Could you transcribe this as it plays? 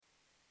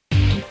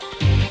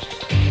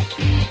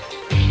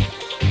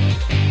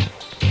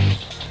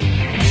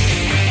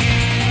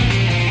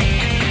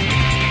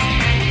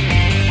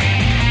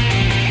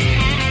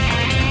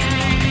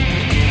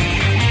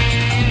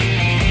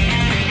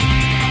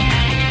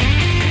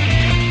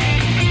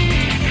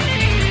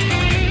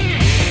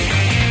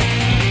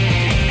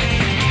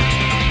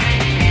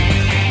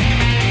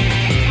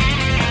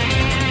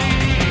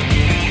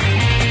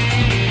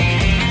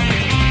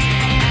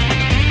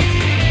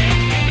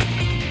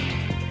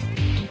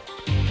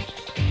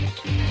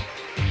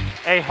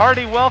A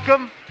hearty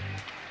welcome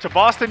to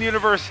Boston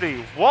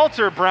University,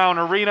 Walter Brown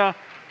Arena.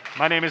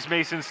 My name is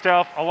Mason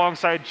Stelf,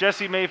 alongside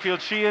Jesse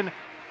Mayfield-Sheehan.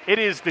 It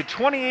is the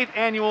 28th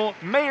annual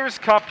Mayor's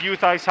Cup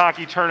Youth Ice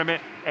Hockey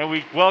Tournament, and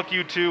we welcome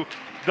you to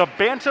the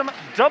Bantam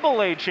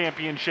AA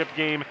Championship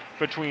game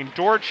between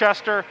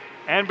Dorchester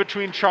and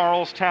between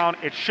Charlestown.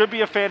 It should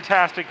be a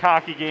fantastic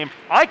hockey game.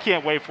 I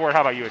can't wait for it.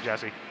 How about you,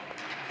 Jesse?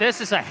 This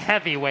is a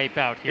heavyweight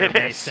bout here,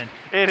 Mason.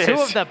 It is. Two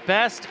of the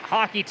best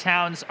hockey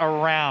towns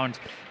around.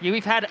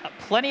 We've had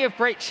plenty of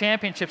great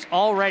championships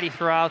already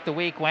throughout the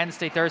week,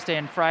 Wednesday, Thursday,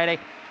 and Friday.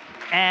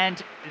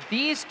 And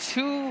these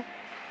two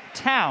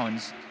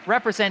towns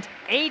represent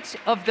 8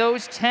 of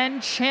those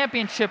 10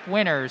 championship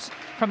winners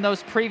from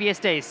those previous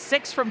days.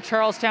 6 from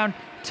Charlestown,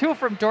 2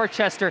 from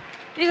Dorchester.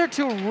 These are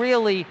two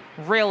really,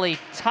 really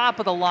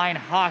top-of-the-line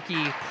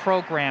hockey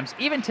programs.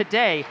 Even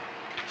today,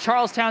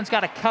 Charlestown's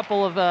got a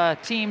couple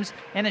of teams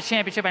in the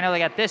championship. I know they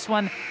got this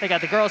one. They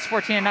got the girls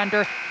 14 and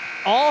under.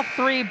 All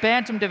 3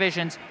 Bantam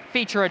divisions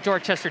feature a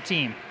Dorchester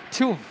team.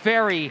 2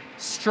 very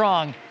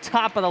strong,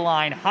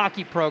 top-of-the-line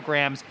hockey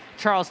programs,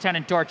 Charlestown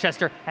and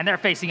Dorchester, and they're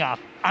facing off.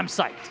 I'm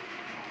psyched.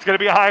 It's going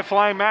to be a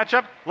high-flying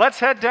matchup. Let's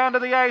head down to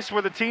the ice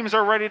where the teams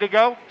are ready to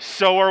go.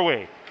 So are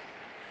we.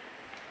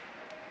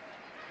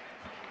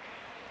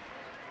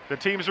 The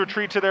teams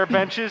retreat to their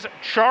benches.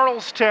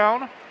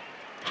 Charlestown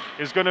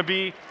is going to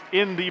be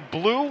in the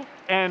blue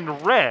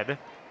and red.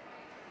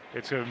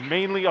 It's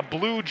mainly a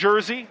blue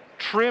jersey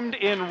trimmed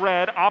in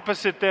red.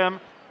 Opposite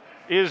them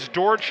is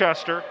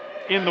Dorchester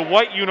in the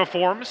white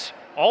uniforms,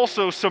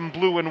 also some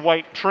blue and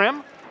white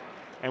trim.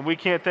 And we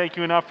can't thank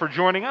you enough for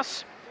joining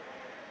us.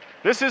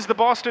 This is the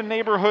Boston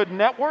Neighborhood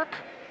Network,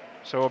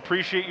 so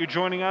appreciate you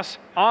joining us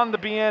on the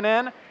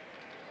BNN.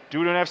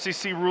 Due to an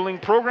FCC ruling,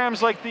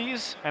 programs like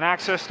these and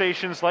access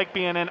stations like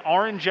BNN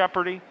are in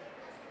jeopardy.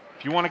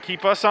 If you want to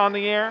keep us on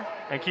the air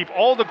and keep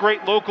all the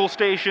great local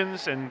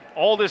stations and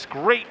all this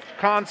great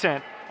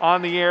content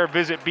on the air,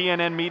 visit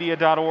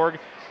bnnmedia.org.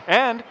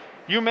 And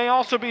you may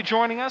also be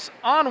joining us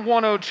on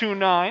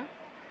 1029.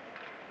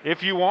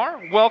 If you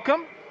are,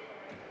 welcome.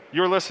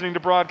 You're listening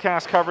to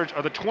broadcast coverage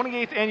of the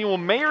 28th Annual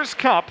Mayor's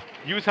Cup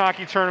Youth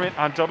Hockey Tournament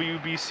on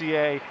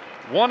WBCA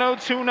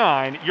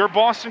 1029, your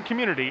Boston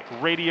Community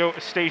radio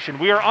station.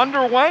 We are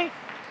underway.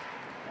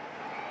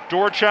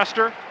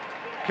 Dorchester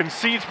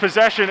concedes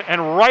possession,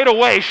 and right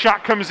away,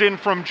 shot comes in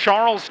from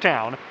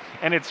Charlestown,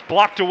 and it's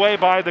blocked away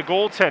by the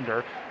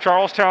goaltender.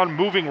 Charlestown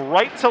moving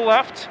right to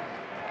left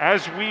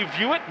as we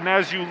view it and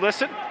as you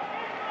listen.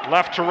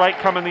 Left to right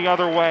coming the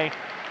other way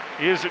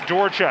is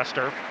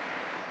Dorchester.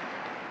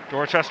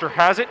 Dorchester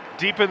has it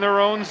deep in their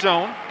own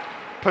zone,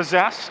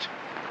 possessed,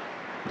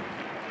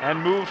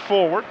 and moved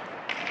forward.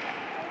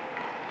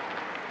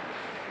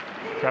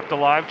 Kept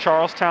alive.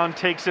 Charlestown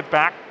takes it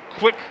back.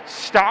 Quick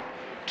stop,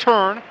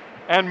 turn,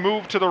 and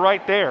move to the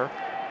right there.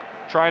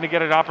 Trying to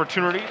get an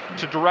opportunity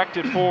to direct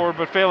it forward,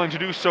 but failing to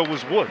do so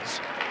was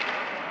Woods.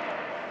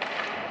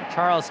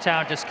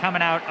 Charlestown just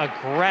coming out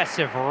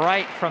aggressive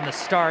right from the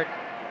start.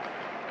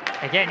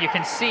 Again, you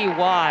can see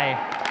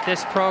why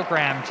this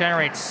program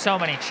generates so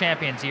many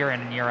champions year in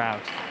and year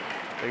out.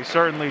 They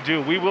certainly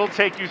do. We will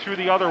take you through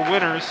the other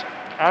winners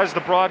as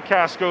the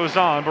broadcast goes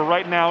on, but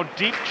right now,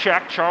 deep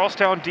check.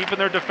 Charlestown deep in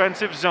their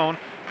defensive zone.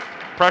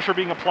 Pressure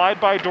being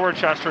applied by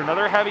Dorchester.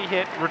 Another heavy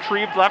hit,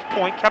 retrieved left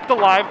point, kept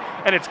alive,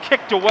 and it's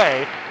kicked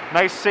away.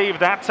 Nice save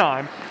that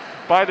time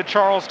by the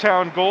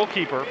Charlestown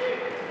goalkeeper.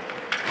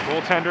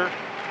 Goaltender,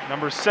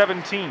 number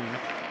 17,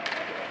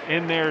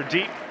 in there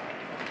deep.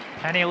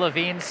 Penny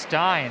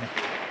Levine-Stein.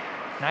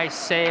 Nice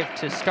save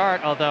to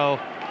start, although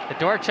the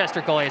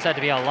Dorchester goalie has had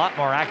to be a lot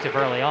more active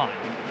early on.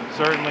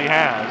 Certainly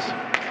has.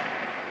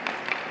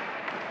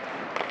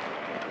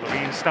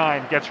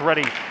 Levine-Stein gets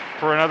ready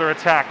for another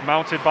attack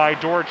mounted by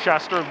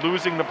Dorchester.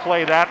 Losing the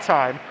play that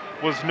time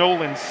was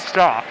Nolan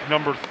Stock,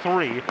 number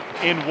 3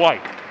 in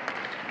white.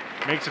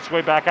 Makes its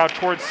way back out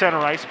towards center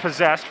ice,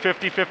 possessed,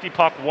 50-50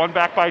 puck, won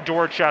back by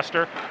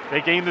Dorchester.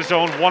 They gain the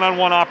zone,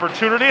 one-on-one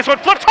opportunity. It's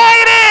what flipped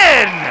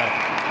high and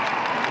in!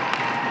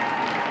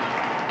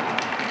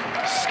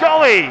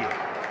 Scully.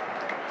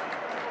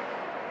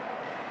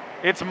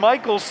 It's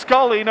Michael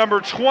Scully, number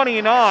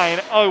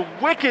 29, a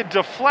wicked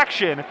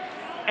deflection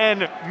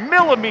and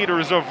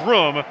millimeters of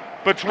room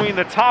between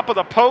the top of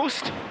the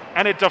post,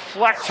 and it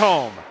deflects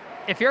home.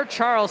 If you're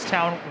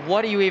Charlestown,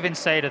 what do you even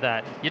say to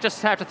that? You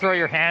just have to throw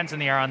your hands in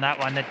the air on that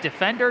one. The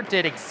defender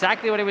did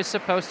exactly what he was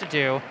supposed to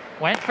do,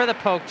 went for the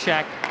poke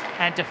check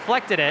and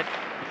deflected it,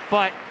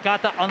 but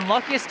got the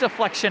unluckiest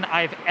deflection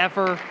I've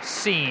ever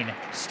seen.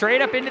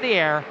 Straight up into the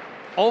air,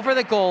 over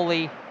the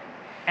goalie,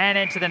 and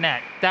into the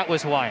net. That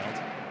was wild.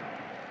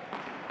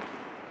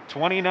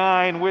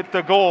 29 with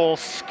the goal.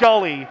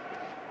 Scully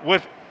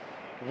with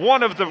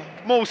one of the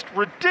most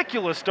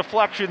ridiculous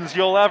deflections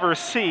you'll ever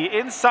see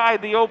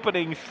inside the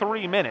opening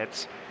 3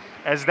 minutes,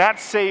 as that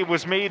save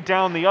was made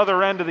down the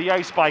other end of the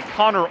ice by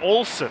Connor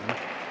Olson.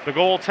 the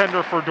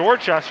goaltender for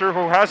Dorchester,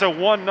 who has a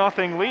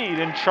 1-0 lead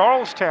in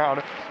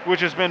Charlestown,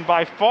 which has been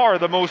by far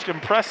the most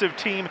impressive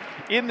team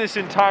in this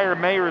entire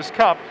Mayor's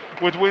Cup,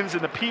 with wins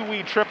in the Pee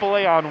Wee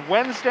AAA on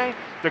Wednesday,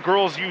 the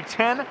girls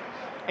U10,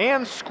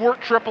 and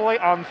Squirt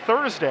AAA on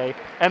Thursday,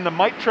 and the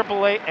Mite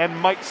AAA and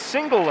Mite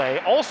Single A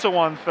also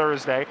on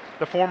Thursday,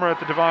 the former at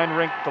the Divine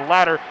Rink, the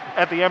latter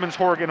at the Emmons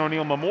Horgan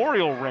O'Neill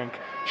Memorial Rink.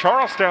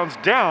 Charlestown's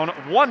down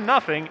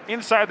 1-0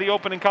 inside the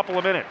opening couple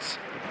of minutes.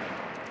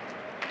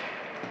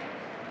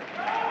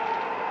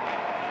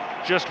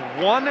 Just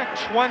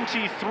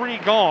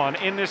 1:23 gone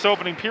in this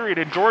opening period,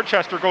 and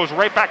Dorchester goes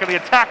right back in the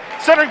attack.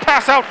 Centering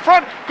pass out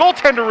front.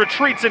 Goaltender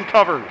retreats and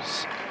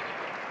covers.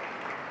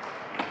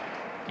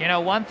 You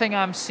know, one thing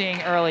I'm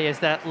seeing early is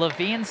that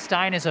Levine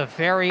Stein is a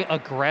very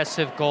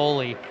aggressive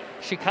goalie.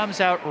 She comes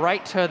out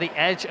right to the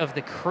edge of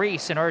the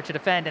crease in order to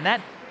defend, and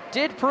that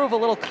did prove a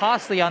little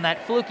costly on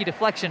that fluky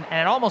deflection, and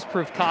it almost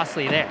proved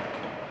costly there.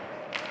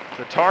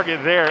 The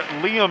target there,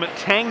 Liam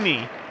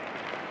Tangney,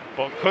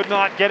 but could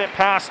not get it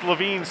past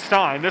Levine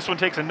Stein. This one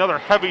takes another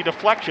heavy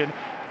deflection,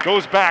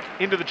 goes back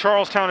into the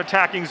Charlestown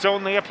attacking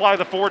zone. They apply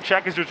the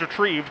forecheck as it's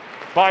retrieved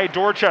by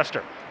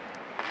Dorchester.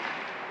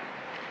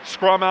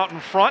 Scrum out in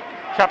front,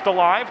 kept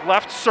alive,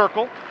 left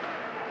circle.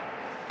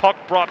 Puck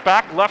brought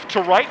back left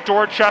to right,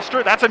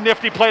 Dorchester. That's a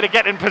nifty play to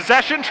get in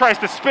possession, tries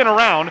to spin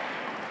around.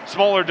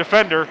 Smaller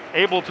defender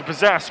able to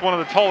possess one of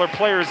the taller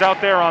players out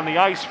there on the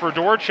ice for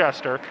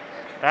Dorchester.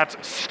 That's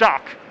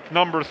Stock,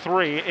 number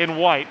 3 in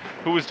white,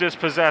 who was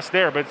dispossessed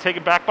there, but it's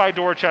taken back by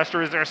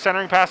Dorchester. Is there a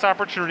centering pass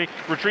opportunity?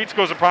 Retreats,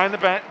 goes behind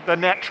the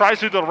net, tries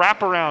to do the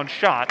wraparound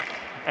shot,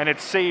 and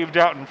it's saved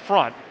out in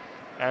front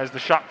as the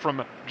shot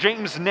from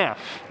James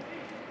Neff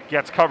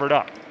gets covered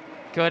up.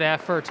 Good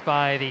effort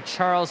by the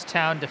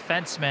Charlestown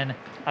defenseman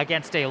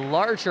against a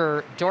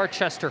larger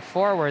Dorchester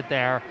forward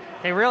there.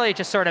 They really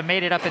just sort of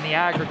made it up in the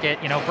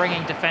aggregate, you know,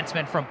 bringing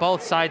defensemen from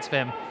both sides of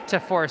him to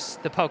force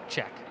the poke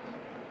check.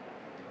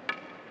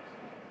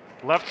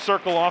 Left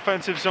circle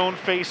offensive zone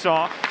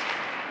face-off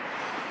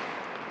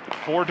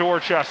for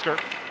Dorchester.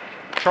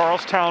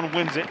 Charlestown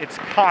wins it. It's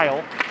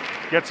Kyle.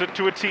 Gets it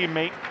to a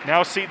teammate.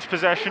 Now cedes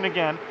possession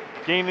again.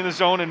 Gaining the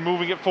zone and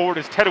moving it forward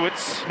is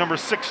Tedowitz, number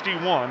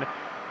 61.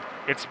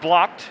 It's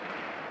blocked.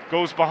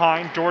 Goes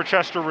behind.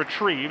 Dorchester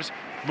retrieves.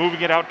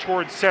 Moving it out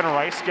towards center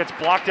ice. Gets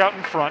blocked out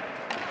in front.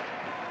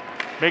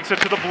 Makes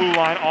it to the blue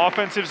line.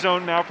 Offensive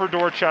zone now for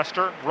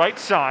Dorchester. Right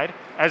side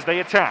as they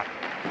attack.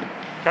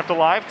 Kept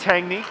alive.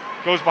 Tangney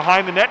goes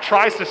behind the net.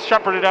 Tries to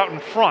shepherd it out in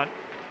front.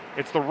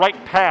 It's the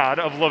right pad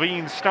of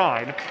Levine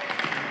Stein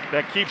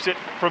that keeps it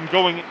from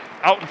going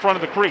out in front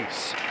of the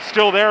crease.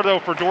 Still there, though,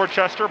 for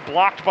Dorchester.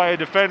 Blocked by a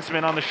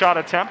defenseman on the shot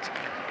attempt.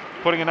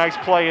 Putting a nice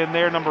play in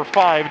there, number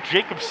 5,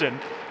 Jacobson,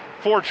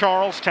 for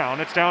Charlestown.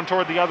 It's down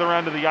toward the other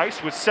end of the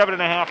ice with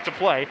 7.5 to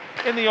play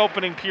in the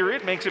opening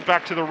period. Makes it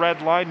back to the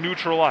red line,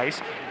 neutral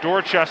ice.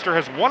 Dorchester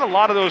has won a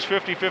lot of those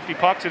 50-50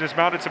 pucks and has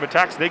mounted some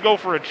attacks. They go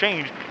for a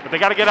change, but they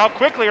got to get out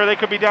quickly or they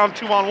could be down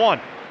 2-on-1.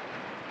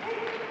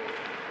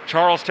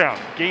 Charlestown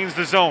gains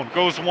the zone,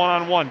 goes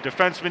 1-on-1.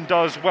 Defenseman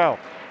does well.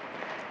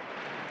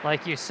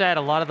 Like you said,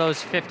 a lot of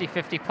those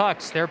 50-50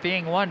 pucks, they're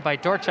being won by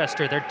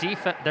Dorchester. Their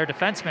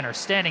defensemen are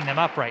standing them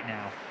up right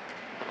now.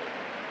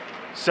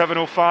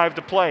 7:05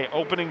 to play,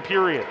 opening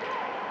period.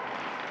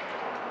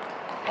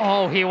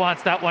 Oh, he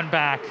wants that one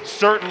back.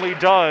 Certainly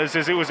does,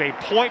 as it was a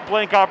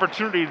point-blank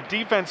opportunity. The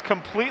defense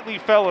completely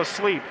fell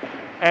asleep.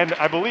 And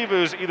I believe it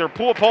was either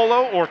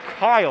Puopolo or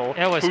Kyle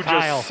who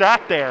just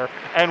sat there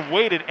and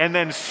waited and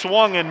then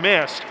swung and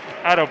missed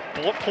at a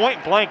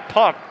point-blank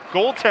puck.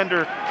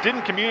 Goaltender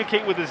didn't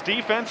communicate with his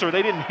defense, or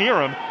they didn't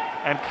hear him,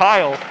 and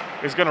Kyle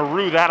is going to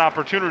rue that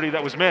opportunity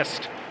that was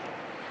missed.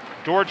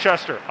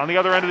 Dorchester on the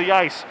other end of the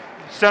ice,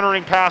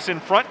 centering pass in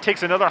front,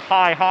 takes another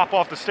high hop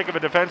off the stick of a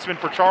defenseman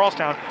for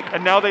Charlestown,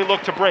 and now they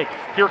look to break.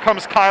 Here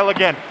comes Kyle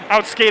again,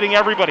 outskating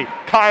everybody.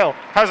 Kyle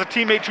has a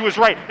teammate to his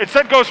right.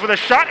 Instead goes for the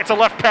shot. It's a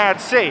left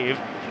pad save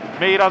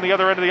made on the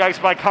other end of the ice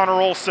by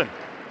Connor Olson.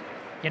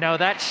 You know,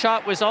 that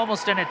shot was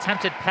almost an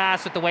attempted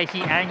pass with the way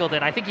he angled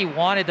it. I think he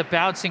wanted the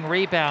bouncing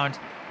rebound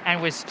and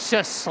was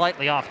just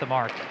slightly off the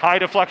mark. High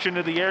deflection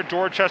to the air.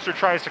 Dorchester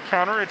tries to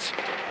counter. It's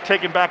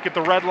taken back at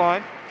the red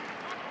line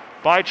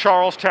by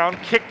Charlestown.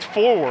 Kicked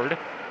forward.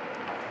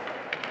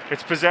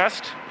 It's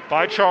possessed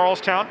by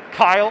Charlestown.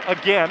 Kyle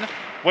again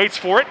waits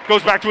for it.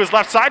 Goes back to his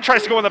left side.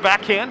 Tries to go in the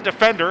backhand.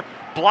 Defender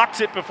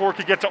blocks it before it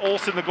could get to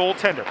Olsen, the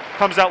goaltender.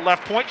 Comes out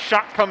left point.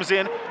 Shot comes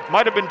in.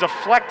 Might have been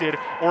deflected,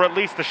 or at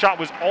least the shot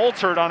was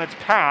altered on its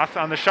path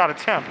on the shot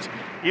attempt.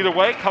 Either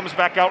way, comes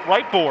back out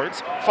right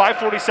boards.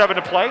 5:47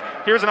 to play.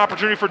 Here's an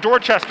opportunity for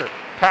Dorchester.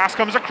 Pass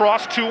comes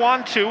across,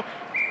 2-on-2,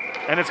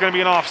 and it's going to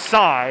be an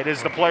offside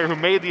as the player who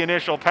made the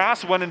initial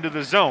pass went into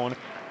the zone,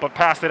 but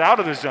passed it out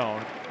of the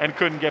zone and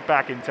couldn't get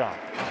back in time.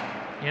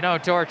 You know,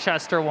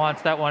 Dorchester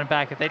wants that one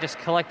back. If they just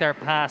collect their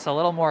pass a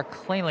little more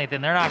cleanly, then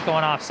they're not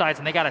going off sides,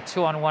 and they got a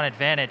 2-on-1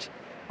 advantage.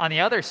 On the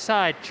other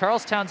side,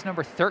 Charlestown's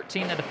number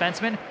 13, the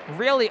defenseman,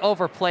 really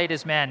overplayed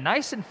his man.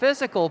 Nice and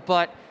physical,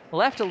 but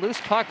left a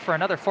loose puck for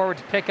another forward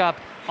to pick up.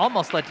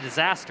 Almost led to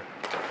disaster.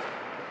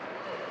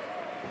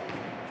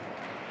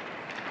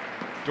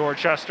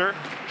 Dorchester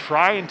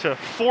trying to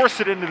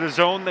force it into the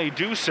zone. They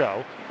do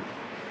so.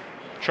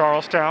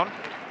 Charlestown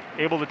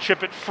able to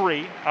chip it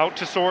free out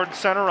to Sword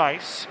center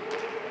ice.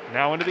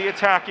 Now into the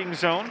attacking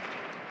zone.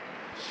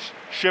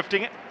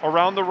 Shifting it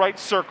around the right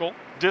circle.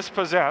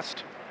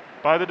 Dispossessed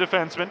by the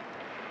defenseman.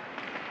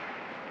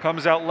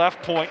 Comes out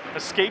left point.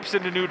 Escapes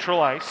into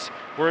neutral ice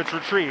where it's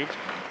retrieved.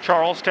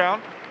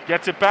 Charlestown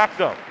gets it back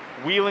though.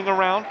 Wheeling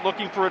around,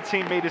 looking for a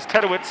teammate is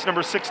Tedowitz,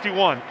 number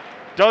 61.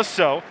 Does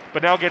so,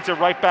 but now gets it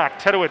right back.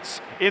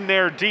 Tedowitz in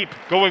there deep,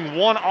 going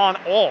one on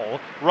all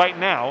right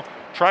now.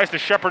 Tries to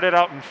shepherd it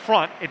out in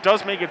front. It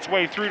does make its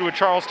way through to a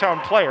Charlestown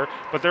player,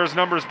 but there's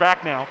numbers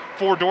back now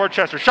for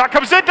Dorchester. Shot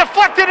comes in,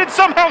 deflected, and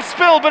somehow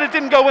spilled, but it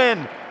didn't go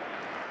in.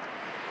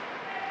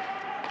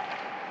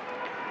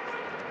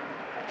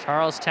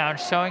 Charlestown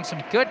showing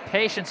some good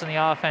patience in the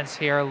offense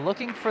here,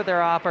 looking for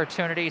their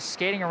opportunities,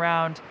 skating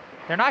around.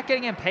 They're not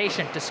getting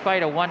impatient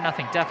despite a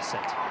 1-0 deficit.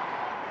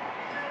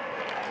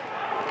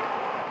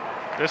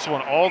 This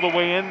one all the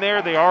way in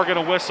there. They are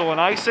going to whistle an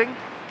icing.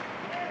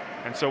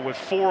 And so with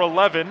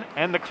 4:11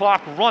 and the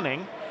clock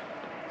running,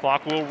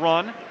 clock will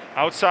run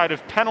outside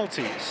of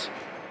penalties.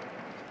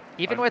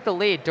 Even with the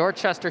lead,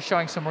 Dorchester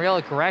showing some real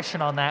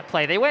aggression on that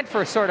play. They went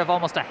for sort of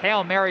almost a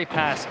Hail Mary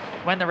pass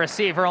when the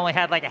receiver only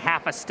had like a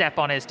half a step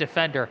on his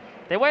defender.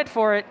 They went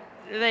for it.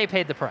 They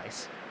paid the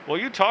price. Well,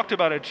 you talked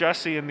about it,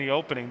 Jesse, in the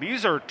opening.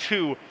 These are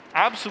two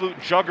absolute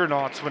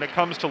juggernauts when it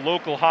comes to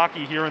local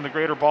hockey here in the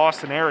greater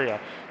Boston area.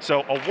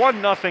 So a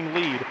 1-0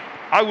 lead,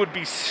 I would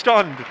be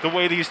stunned the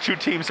way these two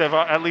teams have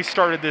at least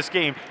started this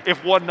game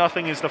if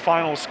 1-0 is the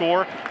final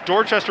score.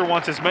 Dorchester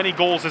wants as many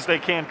goals as they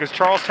can because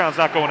Charlestown's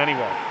not going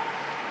anywhere.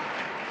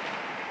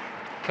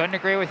 Couldn't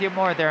agree with you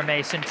more there,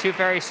 Mason. Two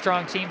very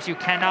strong teams. You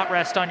cannot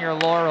rest on your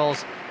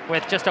laurels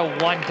with just a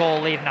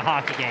 1-goal lead in a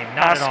hockey game.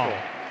 Not at all.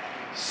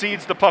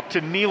 Cedes the puck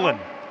to Nealon.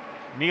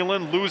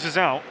 Nealon loses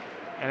out,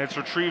 and it's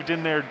retrieved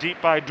in there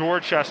deep by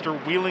Dorchester,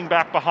 wheeling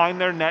back behind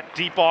their net,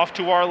 deep off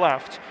to our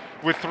left,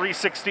 with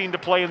 3:16 to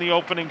play in the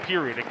opening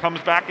period. It comes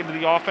back into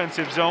the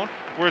offensive zone,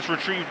 where it's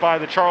retrieved by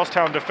the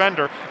Charlestown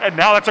defender, and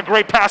now that's a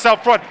great pass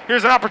out front.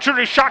 Here's an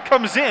opportunity, shot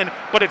comes in,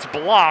 but it's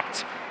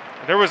blocked.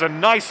 There was a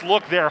nice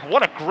look there.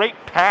 What a great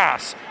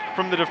pass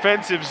from the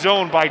defensive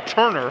zone by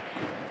Turner,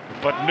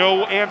 but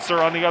no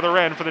answer on the other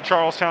end for the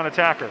Charlestown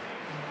attacker.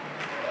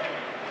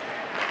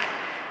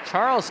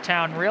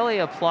 Charlestown really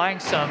applying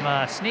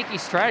some sneaky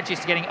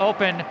strategies to getting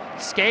open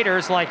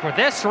skaters like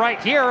this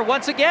right here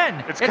once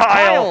again. It's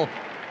Kyle.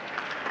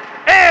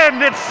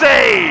 And it's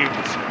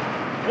saved.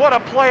 What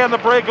a play on the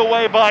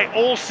breakaway by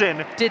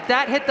Olsen. Did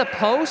that hit the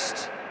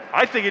post?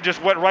 I think it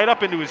just went right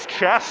up into his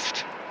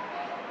chest.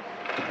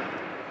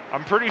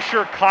 I'm pretty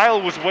sure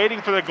Kyle was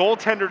waiting for the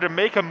goaltender to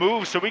make a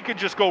move so he could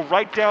just go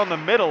right down the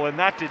middle, and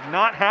that did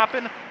not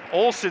happen.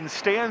 Olsen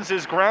stands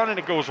his ground, and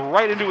it goes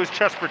right into his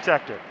chest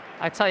protector.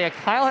 I tell you,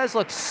 Kyle has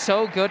looked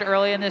so good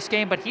early in this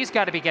game, but he's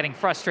got to be getting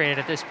frustrated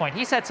at this point.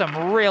 He's had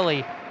some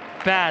really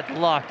bad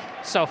luck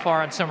so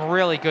far and some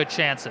really good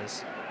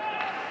chances.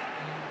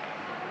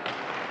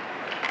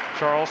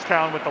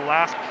 Charlestown with the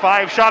last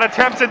 5 shot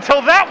attempts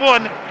until that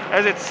one,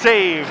 as it's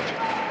saved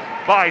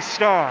by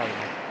Stein.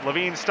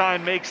 Levine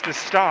Stein makes the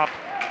stop.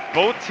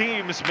 Both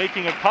teams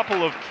making a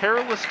couple of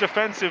careless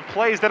defensive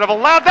plays that have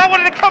allowed that one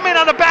to come in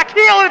on the back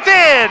heel, and it's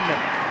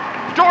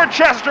in!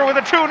 Dorchester with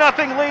a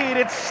 2-0 lead.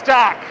 It's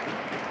Stock.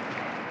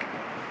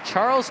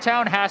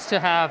 Charlestown has to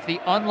have the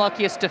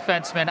unluckiest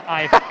defenseman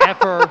I've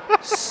ever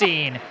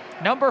seen.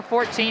 Number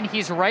 14,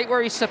 he's right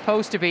where he's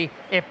supposed to be.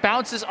 It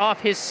bounces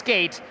off his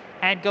skate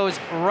and goes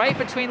right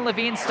between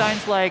Levine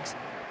Stein's legs.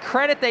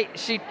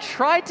 She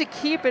tried to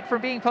keep it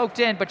from being poked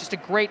in, but just a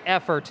great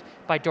effort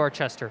by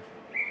Dorchester.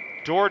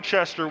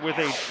 Dorchester with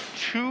a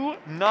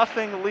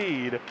 2-0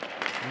 lead.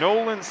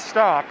 Nolan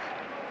Stock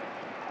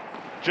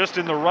just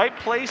in the right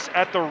place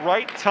at the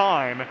right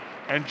time.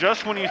 And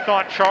just when you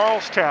thought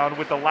Charlestown,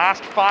 with the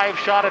last 5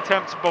 shot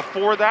attempts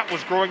before that,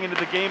 was growing into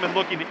the game and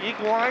looking to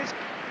equalize,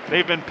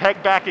 they've been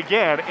pegged back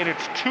again, and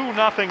it's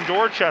 2-0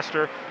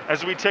 Dorchester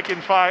as we tick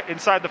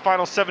inside the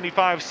final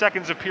 75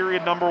 seconds of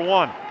period number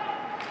 1.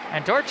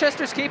 And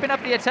Dorchester's keeping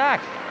up the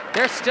attack.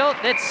 It's still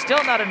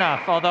not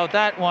enough, although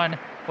that one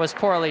was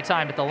poorly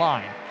timed at the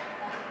line.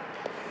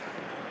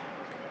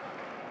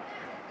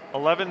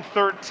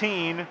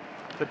 11:13,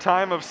 the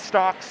time of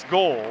Stock's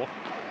goal.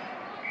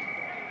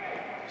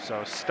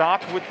 So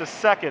Stock with the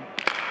second.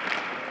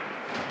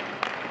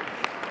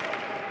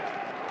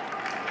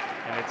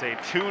 And it's a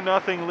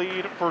 2-0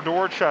 lead for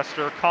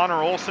Dorchester.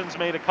 Connor Olsen's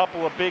made a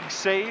couple of big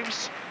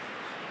saves.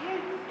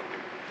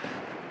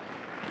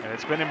 And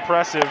it's been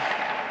impressive.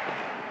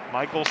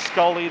 Michael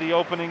Scully, the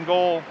opening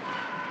goal,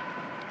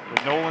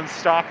 with Nolan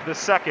Stock the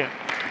second.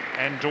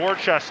 And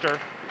Dorchester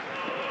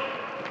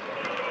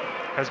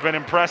has been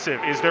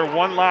impressive. Is there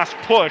one last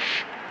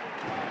push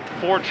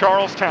for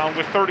Charlestown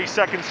with 30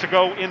 seconds to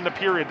go in the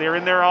period? They're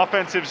in their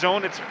offensive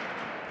zone. It's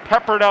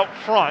peppered out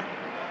front.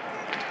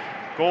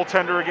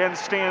 Goaltender again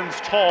stands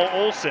tall,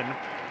 Olsen.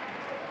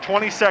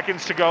 20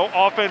 seconds to go.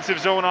 Offensive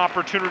zone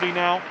opportunity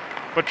now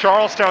but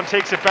Charlestown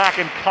takes it back,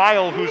 and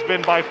Kyle, who's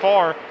been by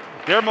far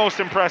their most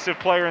impressive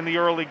player in the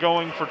early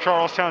going for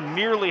Charlestown,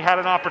 nearly had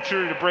an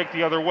opportunity to break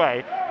the other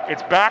way.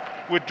 It's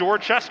back with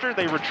Dorchester.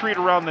 They retreat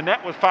around the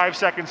net with 5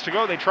 seconds to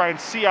go. They try and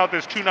see out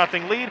this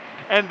 2-0 lead,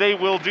 and they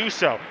will do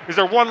so. Is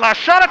there one last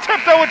shot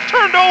attempt, though? It's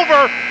turned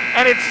over,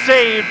 and it's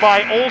saved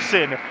by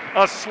Olsen.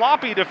 A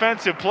sloppy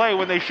defensive play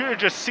when they should have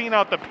just seen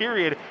out the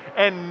period,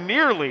 and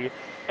nearly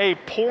a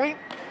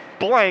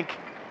point-blank,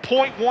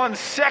 0.1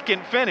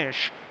 second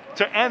finish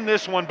to end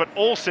this one, but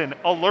Olsen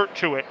alert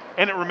to it,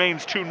 and it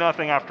remains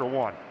 2-0 after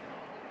one.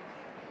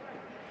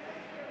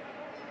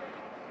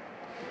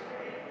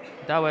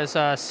 That was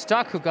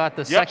Stuck who got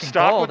the second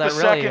Stuck goal. with That the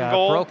really second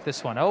goal. broke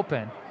this one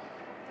open.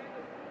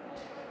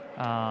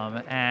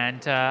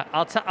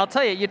 I'll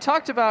tell you, you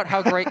talked about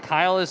how great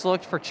Kyle has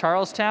looked for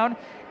Charlestown.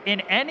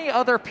 In any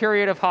other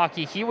period of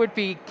hockey, he would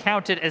be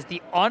counted as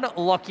the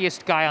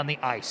unluckiest guy on the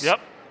ice. Yep.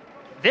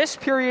 This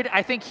period,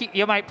 I think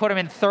you might put him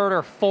in third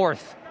or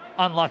fourth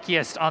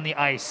unluckiest on the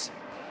ice.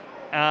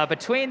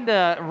 Between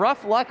the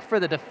rough luck for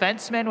the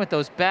defensemen with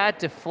those bad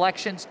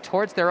deflections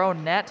towards their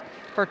own net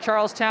for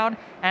Charlestown,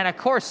 and of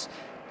course,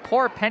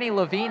 poor Penny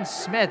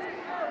Levine-Stein,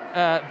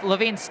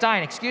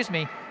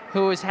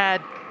 who has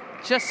had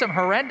just some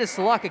horrendous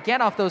luck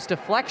again off those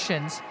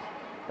deflections.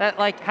 That,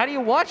 how do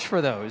you watch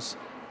for those?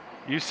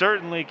 You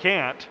certainly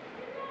can't.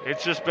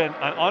 It's just been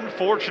an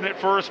unfortunate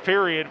first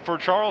period for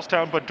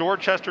Charlestown, but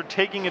Dorchester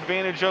taking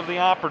advantage of the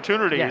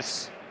opportunities.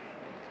 Yes.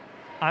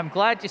 I'm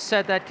glad you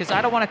said that because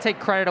I don't want to take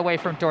credit away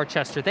from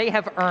Dorchester. They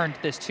have earned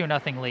this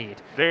 2-0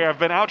 lead. They have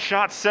been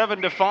outshot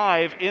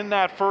 7-5 in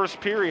that first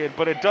period,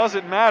 but it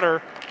doesn't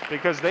matter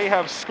because they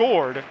have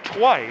scored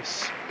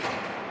twice.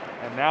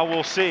 And now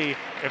we'll see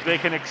if they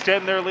can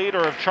extend their lead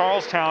or if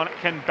Charlestown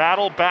can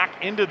battle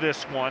back into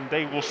this one.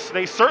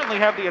 They certainly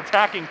have the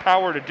attacking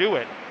power to do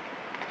it,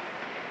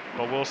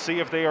 but we'll see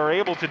if they are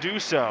able to do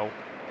so.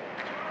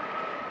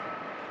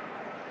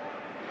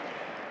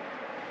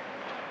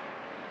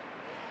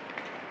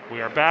 We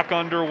are back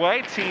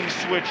underway. Teams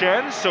switch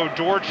ends, so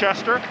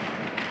Dorchester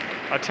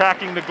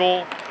attacking the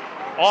goal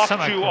off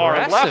to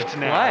our left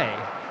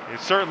now. It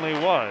certainly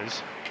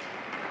was.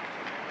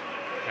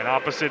 And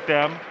opposite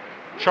them,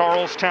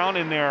 Charlestown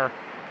in their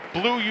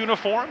blue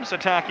uniforms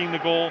attacking the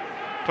goal,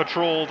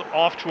 patrolled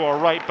off to our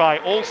right by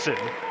Olsen,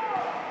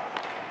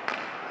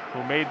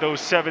 who made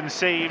those 7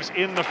 saves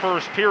in the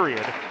first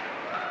period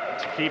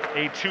to keep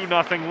a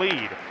 2-0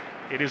 lead.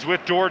 It is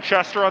with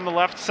Dorchester on the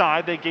left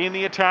side. They gain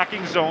the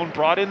attacking zone,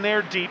 brought in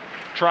there deep,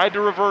 tried to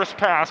reverse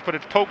pass, but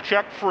it's poke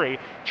check free.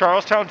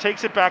 Charlestown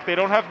takes it back. They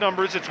don't have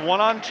numbers. It's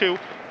 1-on-2,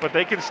 but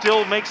they can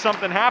still make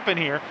something happen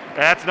here.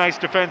 That's nice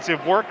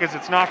defensive work as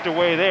it's knocked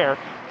away there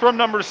from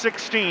number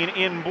 16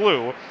 in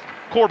blue,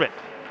 Corbett.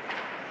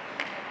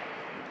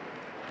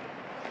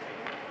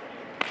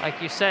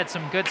 Like you said,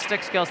 some good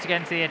stick skills to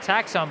get into the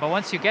attack zone, but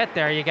once you get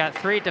there, you got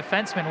 3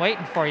 defensemen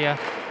waiting for you.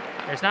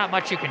 There's not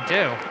much you can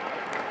do.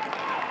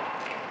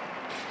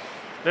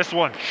 This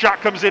one,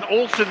 shot comes in,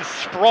 Olsen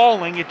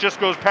sprawling. It just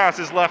goes past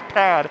his left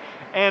pad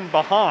and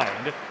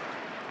behind.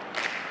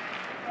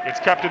 It's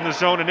kept in the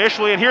zone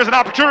initially, and here's an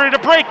opportunity to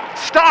break.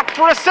 Stock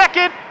for a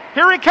second.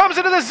 Here he comes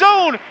into the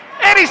zone,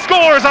 and he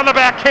scores on the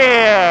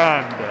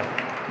backhand.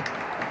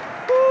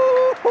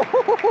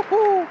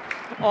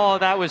 Oh,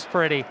 that was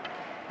pretty.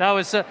 That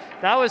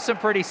was some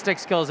pretty stick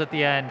skills at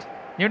the end.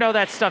 You know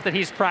that stuff that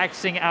he's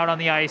practicing out on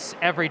the ice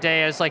every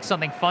day as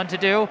something fun to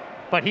do?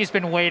 But he's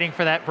been waiting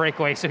for that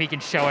breakaway so he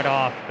can show it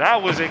off.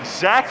 That was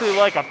exactly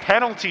like a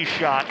penalty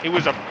shot. It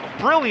was a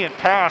brilliant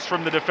pass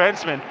from the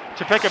defenseman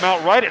to pick him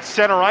out right at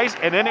center ice,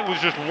 and then it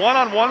was just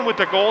one-on-one with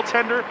the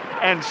goaltender,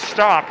 and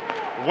Stock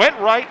went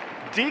right,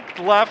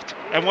 deked left,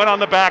 and went on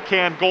the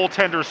backhand,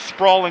 goaltender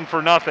sprawling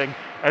for nothing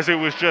as it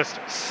was just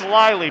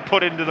slyly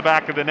put into the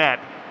back of the net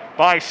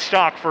by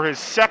Stock for his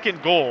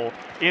second goal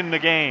in the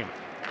game.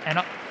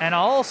 And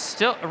all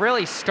still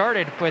really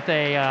started with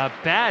a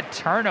bad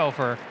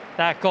turnover.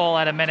 That goal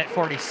at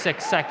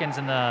 1:46 seconds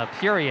in the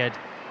period.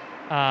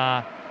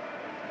 I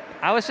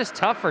was just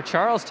tough for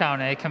Charlestown.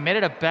 They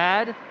committed a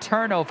bad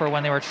turnover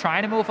when they were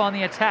trying to move on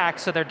the attack,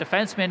 so their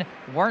defensemen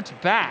weren't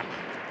back.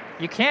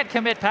 You can't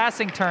commit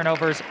passing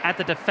turnovers at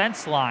the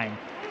defense line.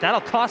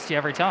 That'll cost you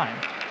every time.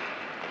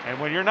 And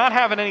when you're not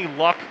having any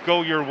luck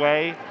go your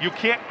way, you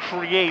can't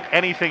create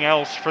anything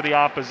else for the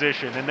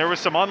opposition. And there was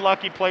some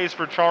unlucky plays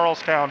for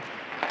Charlestown,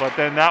 but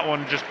then that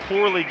one just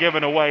poorly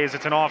given away as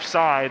it's an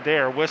offside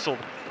there, whistled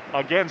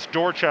against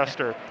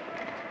Dorchester.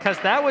 Because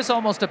that was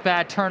almost a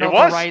bad turnover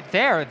right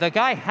there. The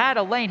guy had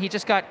a lane. He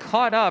just got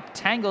caught up,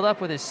 tangled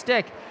up with his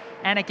stick.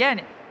 And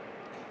again,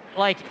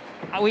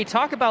 we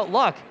talk about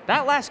luck.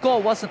 That last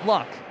goal wasn't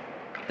luck.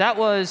 That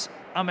was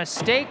a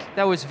mistake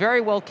that was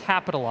very well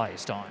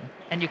capitalized on.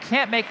 And you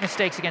can't make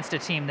mistakes against a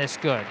team this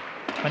good.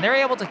 When they're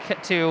able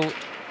to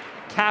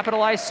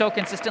capitalize so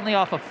consistently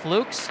off of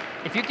flukes,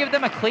 if you give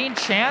them a clean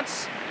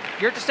chance,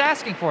 you're just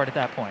asking for it at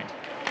that point.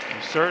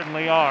 You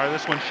certainly are.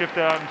 This one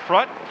shifted out in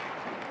front.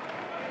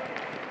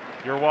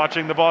 You're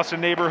watching the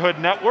Boston Neighborhood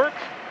Network.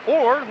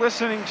 or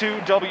listening to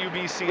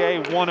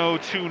WBCA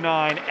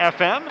 1029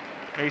 FM.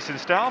 Mason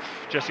Stauff,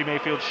 Jesse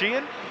Mayfield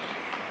Sheehan.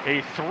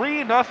 A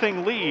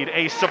 3-0 lead,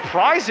 a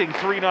surprising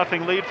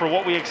 3-0 lead for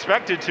what we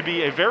expected to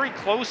be a very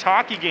close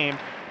hockey game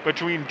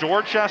between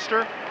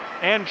Dorchester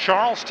and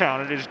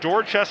Charlestown. It is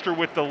Dorchester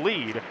with the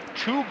lead.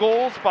 2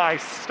 goals by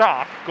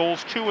Stock,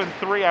 goals 2 and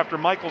 3 after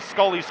Michael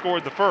Scully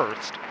scored the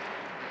first,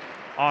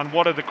 on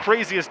one of the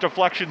craziest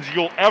deflections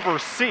you'll ever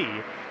see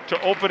to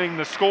opening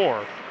the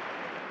score.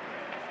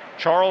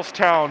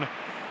 Charlestown,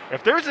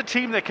 if there's a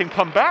team that can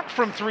come back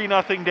from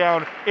 3-0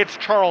 down, it's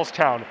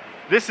Charlestown.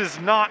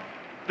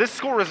 This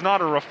score is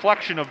not a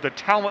reflection of the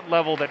talent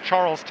level that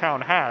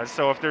Charlestown has.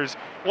 So if there's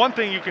one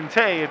thing you can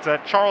say, it's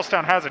that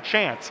Charlestown has a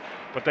chance,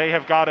 but they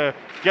have got to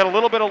get a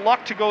little bit of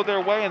luck to go their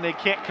way, and they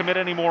can't commit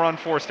any more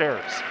unforced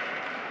errors.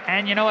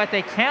 And you know what?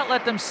 They can't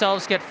let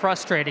themselves get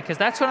frustrated, because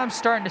that's what I'm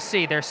starting to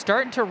see. They're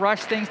starting to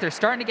rush things. They're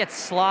starting to get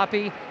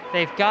sloppy.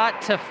 They've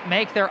got to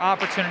make their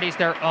opportunities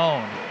their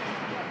own.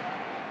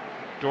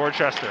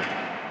 Dorchester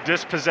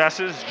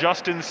dispossesses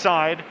just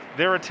inside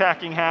their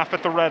attacking half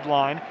at the red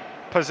line.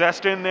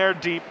 Possessed in there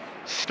deep.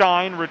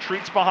 Stein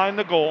retreats behind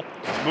the goal,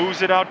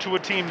 moves it out to a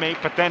teammate,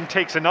 but then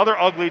takes another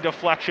ugly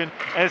deflection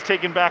and is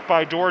taken back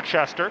by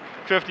Dorchester.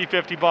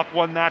 50-50 buck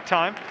won that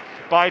time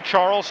by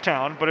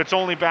Charlestown, but it's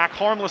only back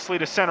harmlessly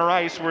to center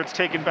ice, where it's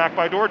taken back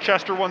by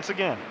Dorchester once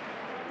again.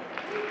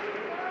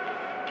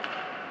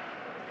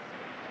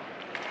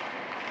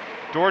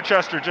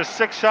 Dorchester just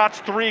 6 shots,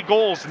 3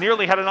 goals,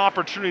 nearly had an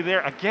opportunity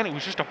there. Again, it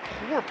was just a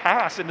poor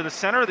pass into the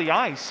center of the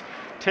ice,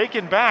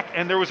 taken back,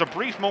 and there was a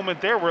brief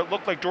moment there where it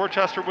looked like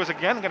Dorchester was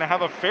again going to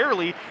have a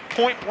fairly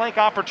point-blank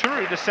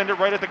opportunity to send it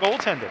right at the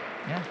goaltender.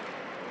 Yeah.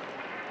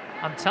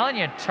 I'm telling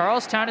you,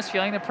 Charlestown is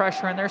feeling the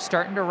pressure, and they're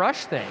starting to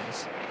rush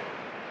things.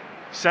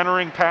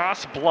 Centering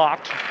pass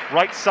blocked,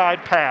 right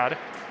side pad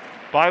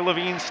by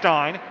Levine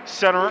Stein.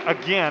 Center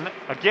again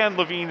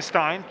Levine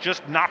Stein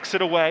just knocks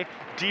it away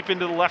deep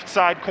into the left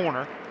side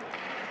corner.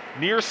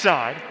 Near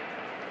side.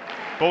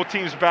 Both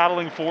teams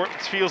battling for it.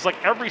 It feels like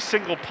every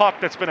single puck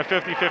that's been a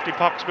 50-50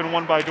 puck's been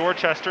won by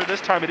Dorchester.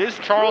 This time it is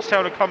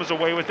Charlestown who comes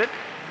away with it.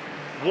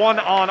 1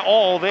 on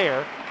all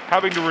there,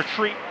 having to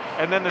retreat,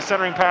 and then the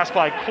centering pass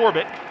by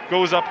Corbett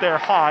goes up there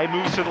high,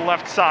 moves to the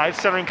left side,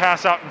 centering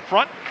pass out in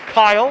front.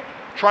 Kyle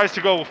tries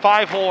to go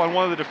 5-hole on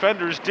one of the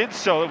defenders, did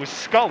so. It was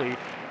Scully,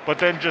 but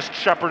then just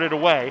shepherded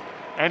away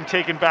and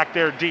taken back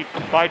there deep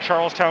by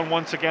Charlestown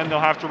once again. They'll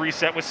have to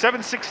reset with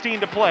 7:16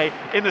 to play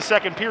in the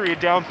second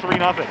period, down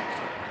 3-0.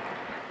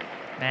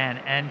 Man,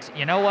 and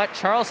you know what?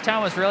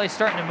 Charlestown was really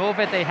starting to move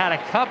it. They had a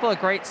couple of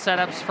great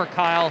setups for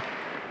Kyle,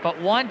 but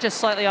one just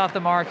slightly off the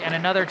mark, and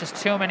another just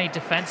too many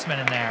defensemen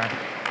in there.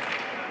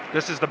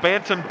 This is the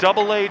Bantam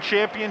AA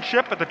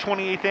Championship at the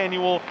 28th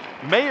Annual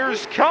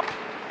Mayor's Cup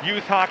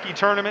Youth Hockey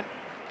Tournament.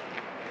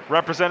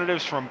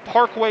 Representatives from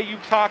Parkway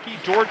Youth Hockey,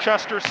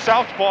 Dorchester,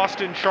 South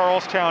Boston,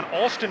 Charlestown,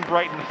 Alston,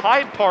 Brighton,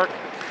 Hyde Park,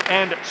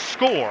 and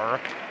SCORE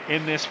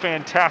in this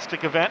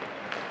fantastic event.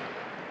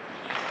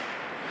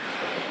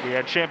 We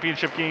had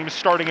championship games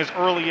starting as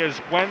early as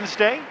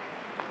Wednesday.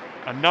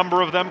 A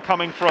number of them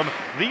coming from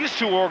these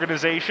two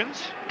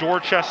organizations,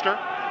 Dorchester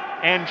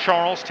and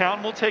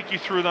Charlestown. We'll take you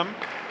through them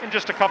in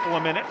just a couple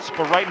of minutes.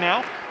 But right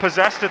now,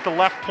 possessed at the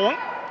left point.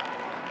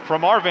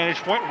 From our vantage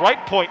point,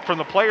 right point from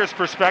the player's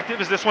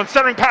perspective, is this one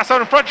centering pass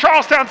out in front.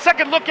 Charlestown,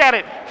 second look at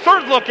it.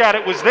 Third look at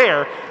it was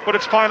there, but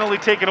it's finally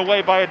taken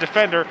away by a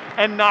defender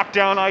and knocked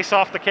down ice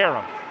off the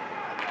carom.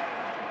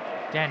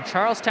 Again,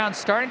 Charlestown's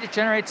starting to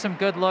generate some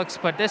good looks,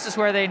 but this is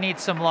where they need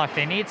some luck.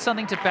 They need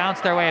something to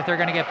bounce their way if they're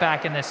going to get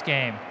back in this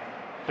game.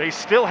 They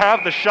still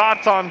have the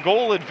shots on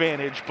goal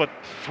advantage, but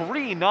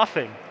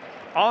 3-0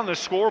 on the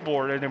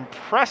scoreboard. An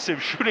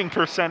impressive shooting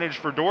percentage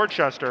for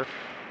Dorchester.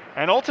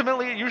 And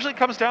ultimately, it usually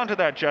comes down to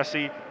that,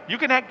 Jesse. You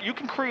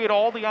can create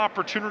all the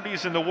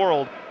opportunities in the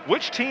world.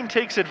 Which team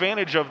takes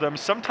advantage of them?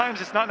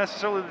 Sometimes it's not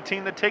necessarily the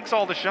team that takes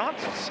all the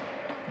shots.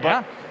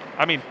 But,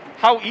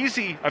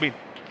 yeah.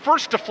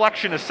 First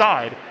deflection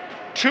aside,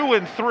 2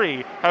 and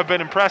 3 have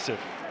been impressive.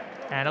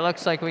 And it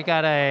looks like we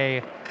got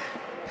a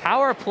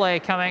power play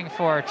coming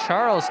for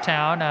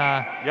Charlestown.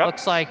 Yep.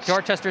 Looks like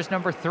Dorchester's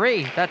number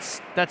 3.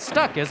 That's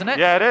Stuck, isn't it?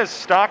 Yeah, it is.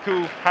 Stock,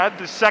 who had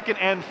the second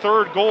and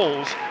third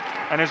goals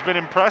and has been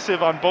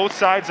impressive on both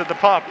sides of the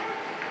puck,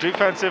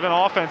 defensive and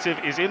offensive,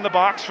 is in the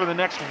box for the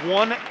next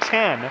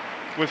 1:10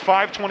 with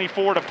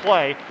 5:24 to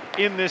play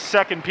in this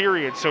second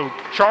period. So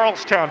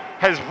Charlestown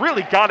has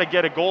really got to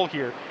get a goal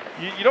here.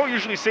 You don't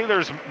usually say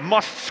there's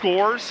must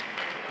scores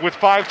with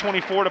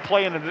 5:24 to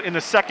play in the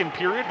second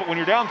period, but when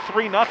you're down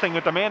 3-0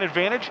 with the man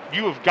advantage,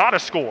 you have got to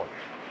score.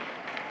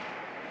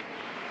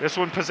 This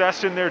one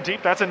possessed in there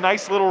deep. That's a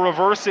nice little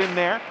reverse in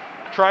there.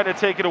 Try to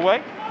take it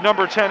away.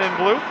 Number 10 in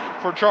blue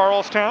for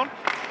Charlestown.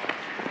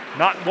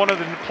 Not one of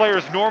the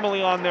players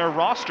normally on their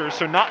roster,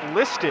 so not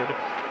listed,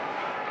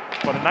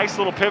 but a nice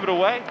little pivot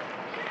away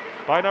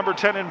by number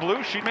 10 in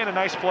blue. She made a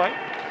nice play.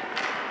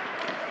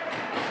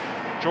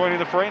 Joining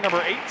the fray,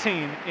 number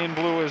 18 in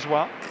blue as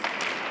well.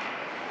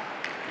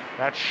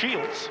 That's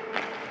Shields.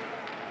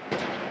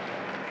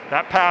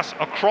 That pass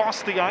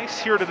across the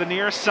ice here to the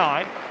near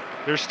side.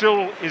 There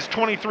still is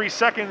 23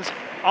 seconds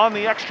on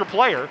the extra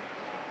player,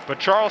 but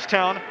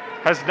Charlestown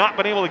has not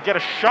been able to get a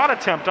shot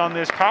attempt on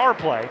this power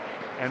play,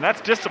 and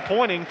that's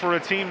disappointing for a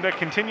team that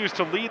continues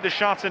to lead the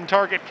shots in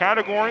target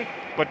category,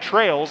 but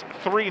trails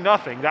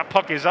 3-0. That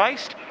puck is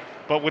iced,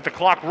 but with the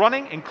clock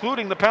running,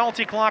 including the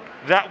penalty clock,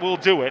 that will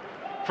do it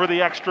for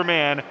the extra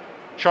man.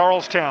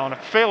 Charlestown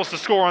fails to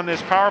score on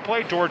this power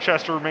play.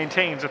 Dorchester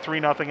maintains a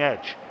 3-0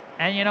 edge.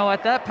 And you know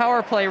what? That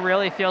power play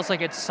really feels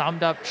like it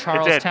summed up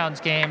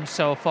Charlestown's game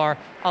so far.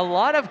 A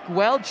lot of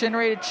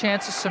well-generated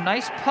chances, some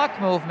nice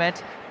puck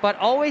movement, but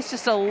always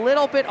just a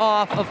little bit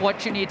off of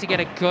what you need to get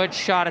a good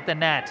shot at the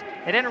net.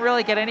 They didn't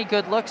really get any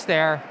good looks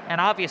there, and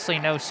obviously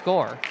no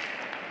score.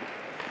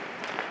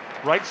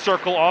 Right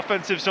circle,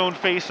 offensive zone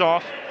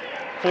face-off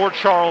for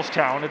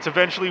Charlestown. It's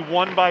eventually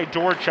won by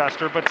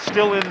Dorchester, but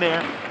still in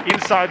there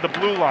inside the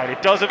blue line.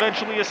 It does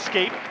eventually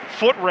escape.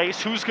 Foot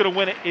race, who's going to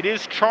win it? It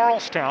is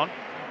Charlestown.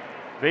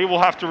 They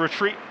will have to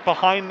retreat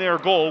behind their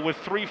goal with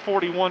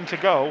 3:41 to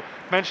go.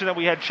 Mention that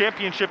we had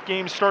championship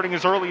games starting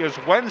as early as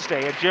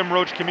Wednesday at Jim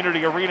Roach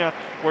Community Arena,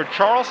 where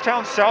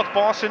Charlestown, South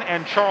Boston,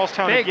 and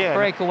Charlestown Big again.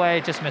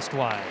 breakaway, just missed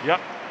wide.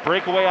 Yep,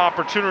 breakaway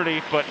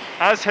opportunity, but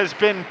as has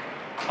been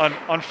an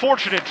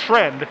unfortunate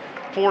trend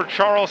for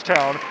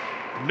Charlestown,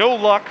 no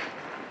luck,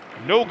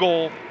 no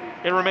goal.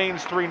 It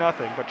remains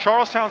 3-0. But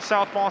Charlestown,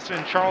 South Boston,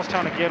 and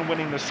Charlestown again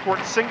winning the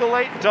Squirt Single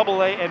A,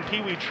 Double A, and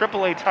Pee Wee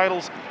Triple A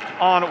titles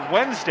on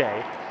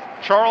Wednesday.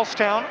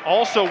 Charlestown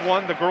also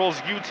won the girls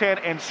U10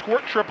 and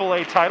Squirt Triple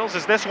A titles,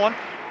 as this one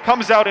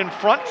comes out in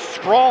front.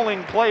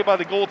 Sprawling play by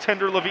the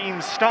goaltender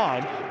Levine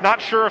Stein.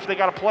 Not sure if they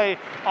got a play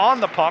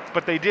on the puck,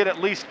 but they did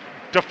at least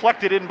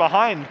deflect it in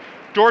behind.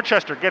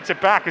 Dorchester gets it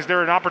back. Is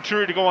there an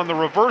opportunity to go on the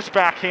reverse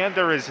backhand?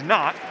 There is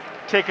not.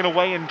 Taken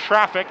away in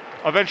traffic,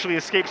 eventually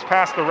escapes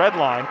past the red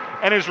line,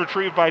 and is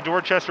retrieved by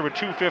Dorchester with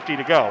 2:50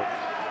 to go.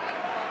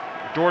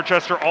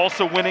 Dorchester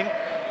also winning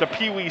the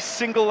Pee Wee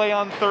Single A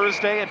on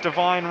Thursday at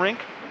Divine Rink.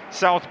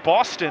 South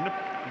Boston,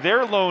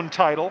 their lone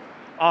title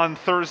on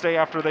Thursday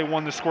after they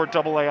won the Squirt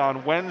Double A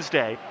on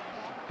Wednesday.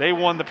 They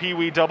won the Pee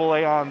Wee Double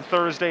A on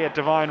Thursday at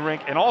Divine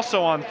Rink, and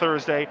also on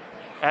Thursday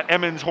at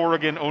Emmons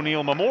Horrigan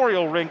O'Neill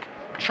Memorial Rink.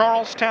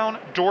 Charlestown,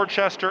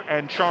 Dorchester,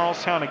 and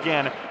Charlestown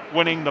again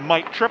winning the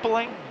Mike Triple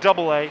A,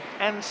 Double A,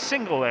 and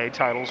Single A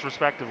titles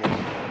respectively.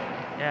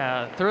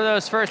 Yeah, through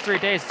those first 3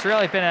 days, it's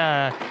really been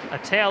a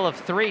tale of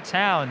three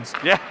towns.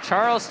 Yeah.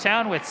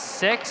 Charlestown with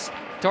 6,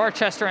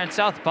 Dorchester and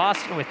South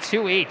Boston with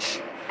 2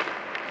 each.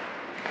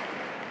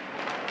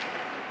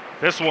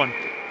 This one,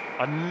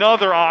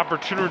 another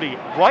opportunity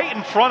right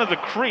in front of the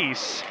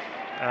crease.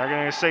 And I'm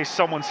going to say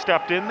someone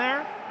stepped in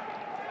there.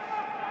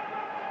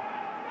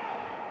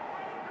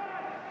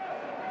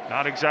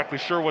 Not exactly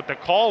sure what the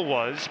call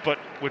was, but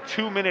with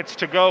 2 minutes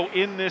to go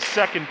in this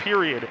second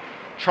period,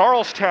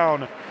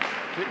 Charlestown,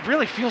 it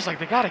really feels like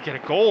they got to get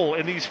a goal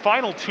in these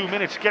final 2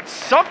 minutes. Get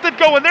something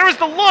going. There's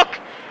the look!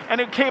 And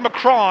it came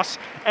across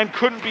and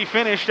couldn't be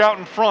finished out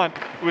in front.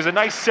 It was a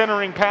nice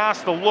centering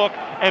pass, the look,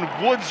 and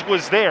Woods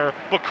was there,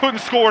 but couldn't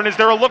score. And is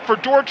there a look for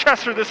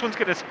Dorchester? This one's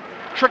going to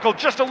trickle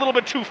just a little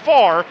bit too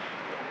far.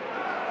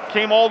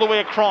 Came all the way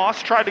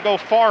across, tried to go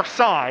far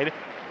side.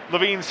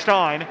 Levine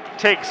Stein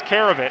takes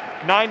care of it.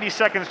 90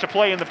 seconds to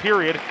play in the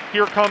period.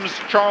 Here comes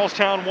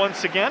Charlestown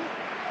once again.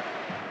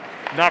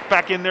 Knocked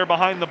back in there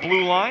behind the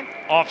blue line.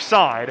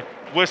 Offside.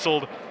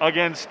 Whistled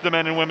against the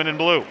men and women in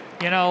blue.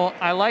 You know,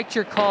 I liked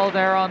your call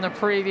there on the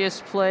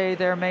previous play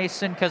there,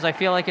 Mason, because I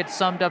feel like it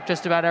summed up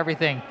just about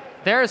everything.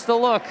 There's the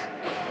look,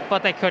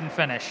 but they couldn't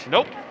finish.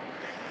 Nope.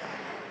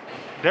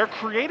 They're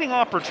creating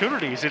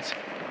opportunities.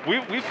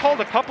 We've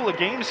called a couple of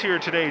games here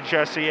today,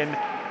 Jesse, and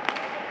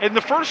in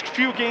the first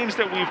few games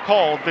that we've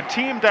called, the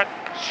team that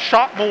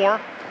shot more,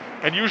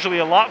 and usually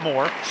a lot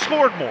more,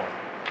 scored more.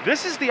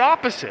 This is the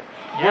opposite,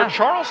 where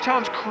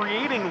Charlestown's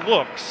creating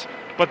looks,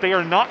 but they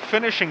are not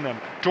finishing them.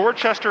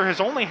 Dorchester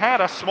has only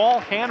had a small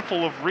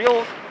handful of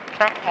real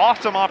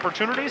awesome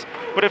opportunities,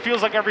 but it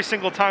feels like every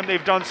single time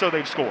they've done so,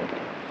 they've scored.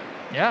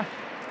 Yeah.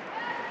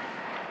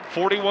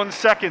 41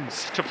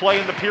 seconds to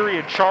play in the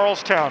period.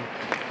 Charlestown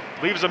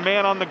leaves a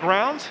man on the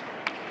ground.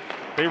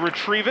 They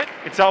retrieve it.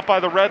 It's out by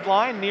the red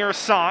line, near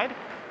side.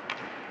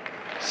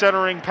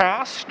 Centering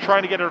pass,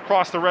 trying to get it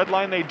across the red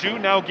line. They do,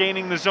 now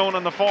gaining the zone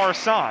on the far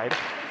side.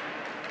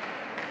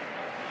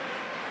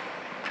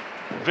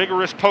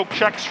 Vigorous poke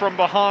checks from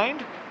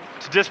behind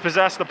to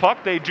dispossess the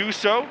puck. They do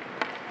so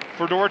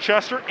for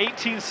Dorchester.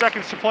 18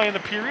 seconds to play in the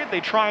period. They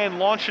try and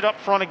launch it up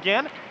front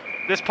again.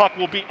 This puck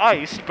will be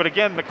iced, but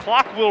again, the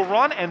clock will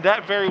run, and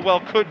that very well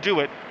could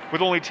do it.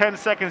 With only 10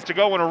 seconds to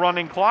go in a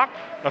running clock,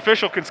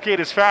 official can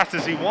skate as fast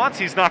as he wants.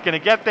 He's not going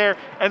to get there,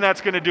 and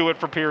that's going to do it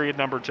for period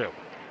number 2.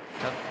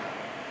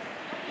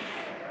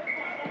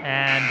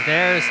 And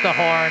there's the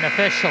horn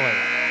officially.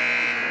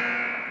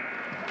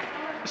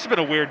 This has been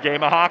a weird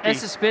game of hockey.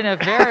 This has been a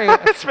very...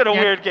 It's been a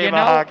weird game of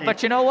hockey.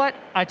 But you know what?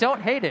 I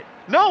don't hate it.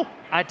 No.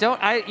 I don't.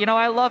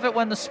 I love it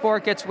when the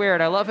sport gets weird.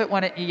 I love it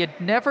when you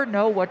never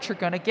know what you're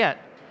going to get.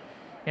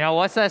 You know,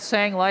 what's that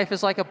saying? Life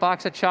is like a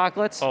box of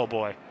chocolates. Oh,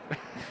 boy.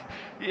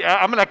 Yeah,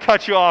 I'm going to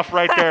cut you off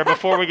right there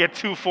before we get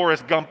too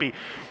Forrest Gumpy.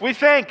 We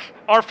thank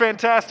our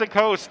fantastic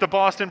hosts, the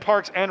Boston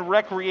Parks and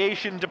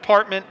Recreation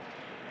Department,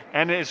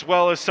 and as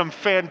well as some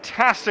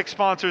fantastic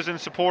sponsors and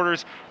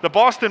supporters, the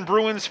Boston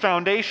Bruins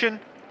Foundation,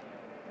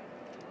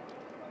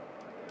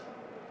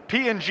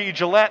 P&G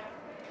Gillette,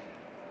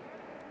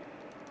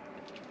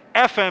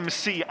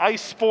 FMC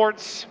Ice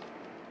Sports,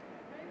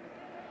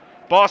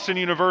 Boston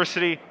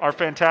University, our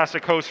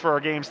fantastic host for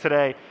our games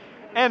today,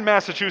 and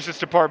Massachusetts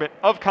Department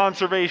of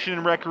Conservation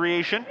and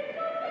Recreation,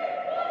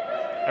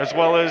 as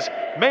well as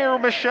Mayor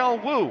Michelle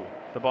Wu,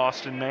 the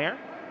Boston mayor,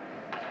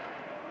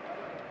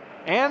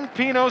 and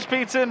Pino's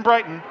Pizza in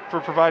Brighton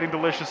for providing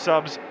delicious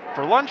subs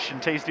for lunch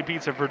and tasty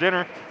pizza for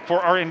dinner for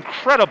our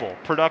incredible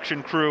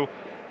production crew,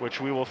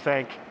 which we will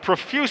thank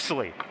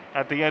profusely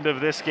at the end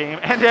of this game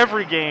and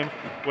every game.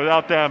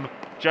 Without them,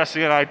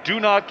 Jesse and I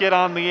do not get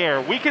on the air.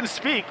 We can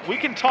speak, we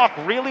can talk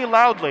really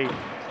loudly.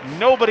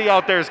 Nobody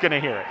out there is going to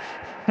hear it.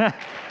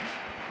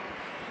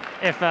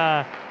 If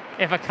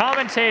a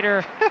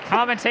commentator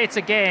commentates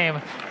a game,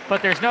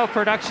 but there's no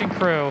production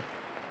crew,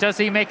 does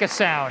he make a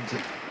sound?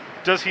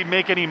 Does he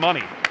make any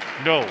money?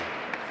 No.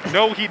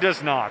 No, he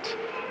does not.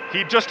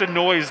 He just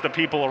annoys the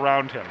people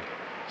around him.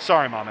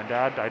 Sorry, Mom and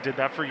Dad. I did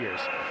that for years.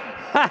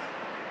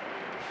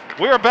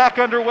 We are back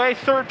underway.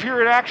 Third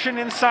period action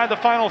inside the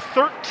final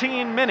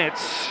 13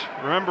 minutes.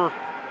 Remember,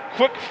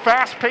 quick,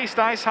 fast-paced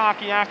ice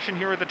hockey action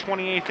here at the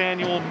 28th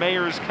Annual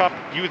Mayor's Cup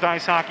Youth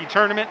Ice Hockey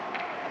Tournament.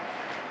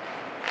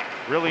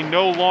 Really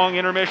no long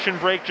intermission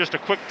break, just a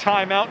quick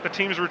timeout. The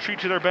teams retreat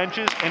to their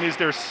benches, and is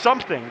there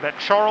something that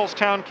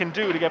Charlestown can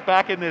do to get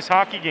back in this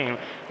hockey game?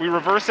 We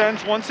reverse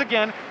ends once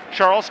again.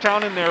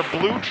 Charlestown in their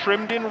blue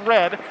trimmed in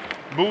red,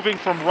 moving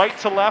from right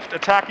to left,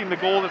 attacking the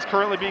goal that's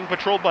currently being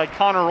patrolled by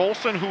Connor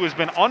Olson, who has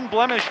been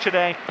unblemished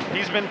today.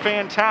 He's been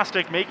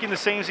fantastic, making the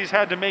saves he's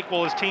had to make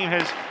while his team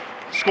has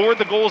scored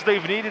the goals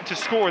they've needed to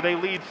score. They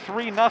lead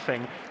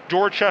 3-0.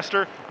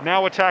 Dorchester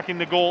now attacking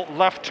the goal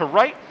left to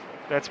right.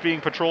 That's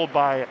being patrolled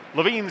by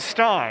Levine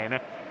Stein.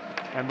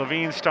 And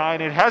Levine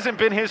Stein, it hasn't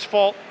been his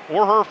fault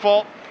or her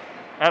fault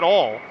at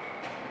all.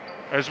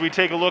 As we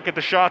take a look at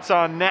the shots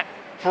on net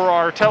for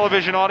our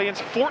television audience,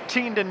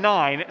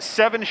 14-9,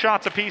 7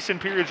 shots apiece in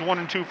periods 1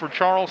 and 2 for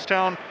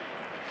Charlestown,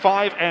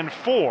 5 and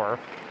 4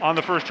 on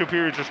the first 2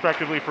 periods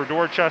respectively for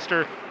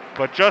Dorchester.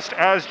 But just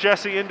as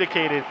Jesse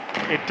indicated,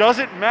 it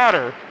doesn't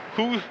matter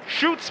who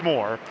shoots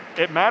more,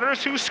 it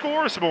matters who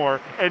scores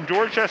more, and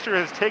Dorchester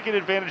has taken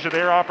advantage of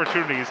their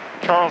opportunities.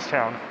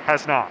 Charlestown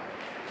has not.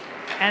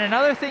 And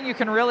another thing you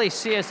can really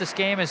see as this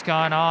game has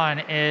gone on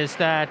is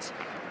that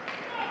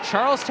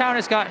Charlestown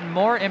has gotten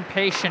more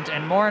impatient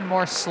and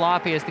more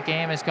sloppy as the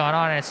game has gone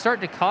on, and it's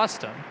starting to cost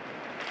them.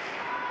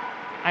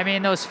 I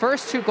mean, those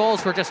first 2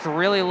 goals were just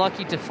really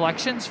lucky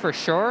deflections for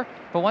sure,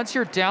 but once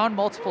you're down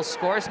multiple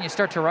scores and you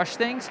start to rush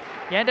things,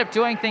 you end up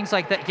doing things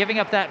like that, giving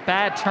up that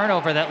bad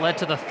turnover that led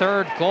to the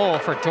 3rd goal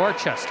for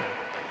Dorchester.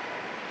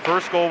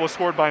 First goal was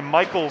scored by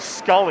Michael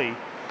Scully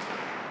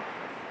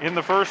in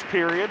the first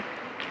period.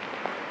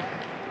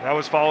 That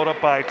was followed up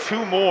by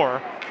 2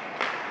 more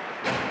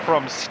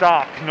from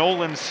Stock,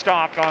 Nolan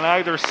Stock on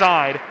either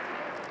side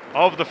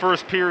of the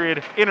first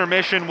period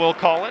intermission, we'll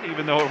call it,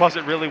 even though it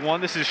wasn't really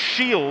one. This is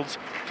Shields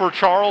for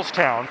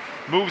Charlestown.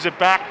 Moves it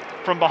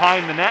back from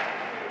behind the net.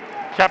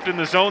 Kept in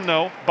the zone,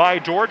 though, by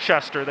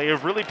Dorchester. They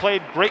have really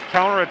played great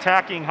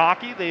counter-attacking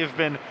hockey. They have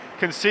been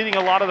conceding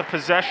a lot of the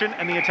possession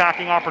and the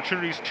attacking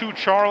opportunities to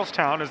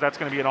Charlestown, as that's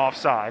going to be an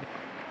offside.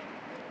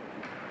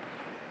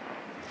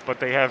 But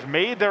they have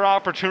made their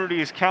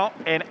opportunities count.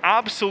 An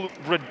absolute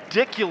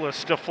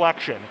ridiculous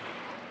deflection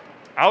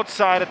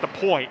outside at the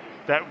point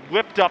that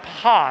whipped up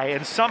high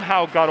and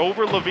somehow got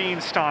over Levine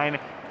Stein,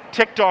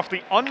 ticked off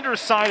the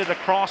underside of the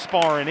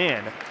crossbar and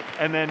in.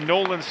 And then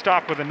Nolan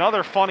Stock with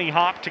another funny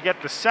hop to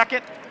get the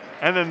second.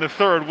 And then the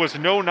third was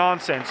no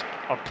nonsense.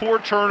 A poor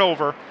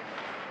turnover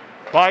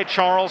by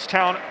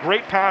Charlestown.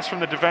 Great pass from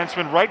the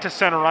defenseman right to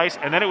center ice.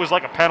 And then it was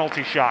like a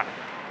penalty shot.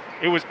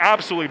 It was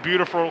absolutely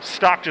beautiful.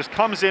 Stock just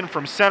comes in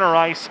from center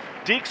ice,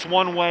 dekes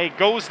one way,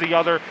 goes the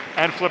other,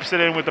 and flips it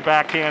in with the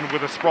backhand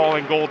with a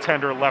sprawling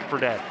goaltender left for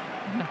dead.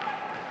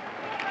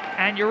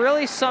 And you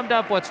really summed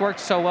up what's worked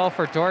so well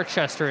for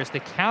Dorchester is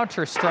the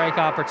counter-strike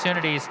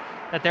opportunities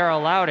that they're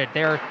allowed it.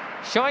 They're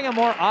showing a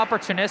more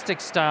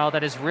opportunistic style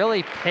that has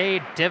really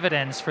paid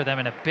dividends for them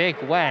in a big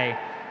way.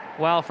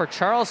 While for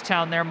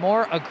Charlestown, their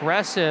more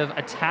aggressive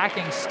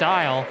attacking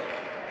style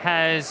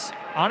has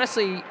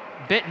honestly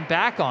bitten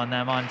back on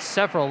them on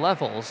several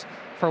levels.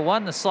 For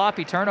one, the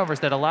sloppy turnovers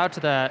that allowed to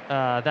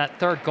that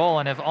 3rd goal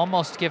and have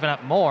almost given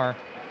up more.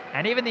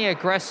 And even the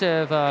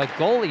aggressive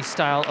goalie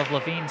style of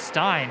Levine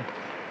Stein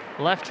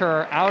left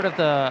her out of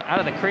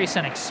the crease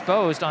and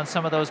exposed on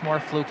some of those more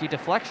fluky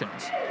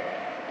deflections.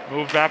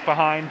 Moved back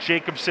behind,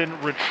 Jacobson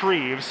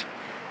retrieves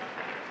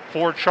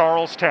for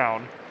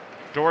Charlestown.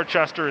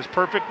 Dorchester is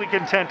perfectly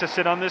content to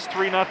sit on this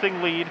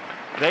 3-0 lead.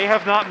 They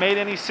have not made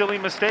any silly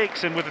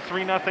mistakes, and with a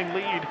 3-0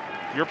 lead,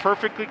 you're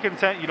perfectly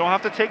content. You don't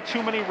have to take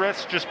too many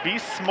risks. Just be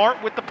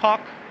smart with the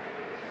puck.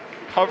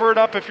 Cover it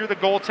up if you're the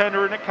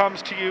goaltender and it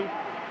comes to you.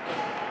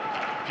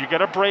 If you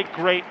get a break,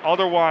 great.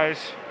 Otherwise,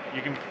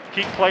 you can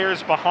keep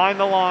players behind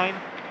the line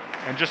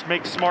and just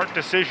make smart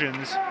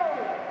decisions.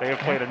 They have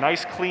played a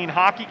nice, clean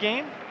hockey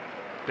game.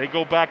 They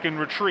go back and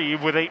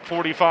retrieve with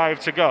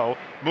 8:45 to go.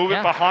 Move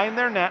it behind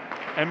their net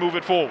and move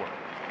it forward.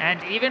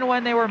 And even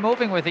when they were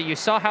moving with it, you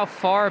saw how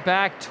far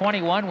back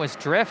 21 was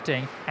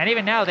drifting. And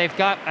even now, they've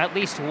got at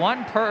least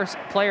one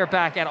player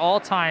back at all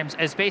times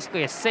as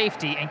basically a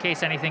safety in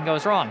case anything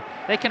goes wrong.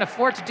 They can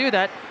afford to do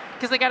that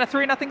because they got a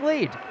 3-0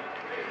 lead.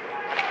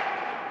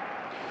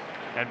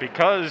 And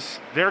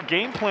because their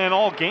game plan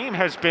all game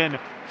has been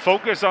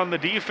focus on the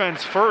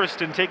defense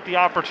first and take the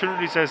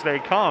opportunities as they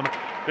come,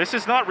 this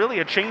is not really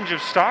a change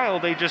of style.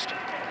 They just,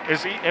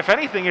 if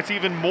anything, it's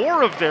even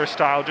more of their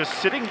style, just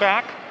sitting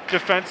back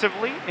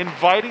defensively,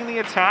 inviting the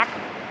attack,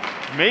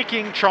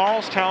 making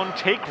Charlestown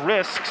take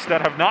risks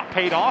that have not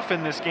paid off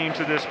in this game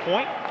to this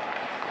point,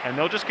 and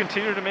they'll just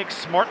continue to make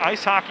smart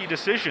ice hockey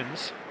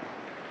decisions.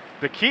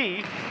 The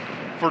key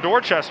for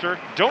Dorchester,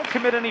 don't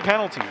commit any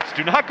penalties.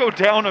 Do not go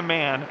down a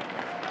man.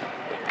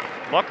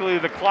 Luckily,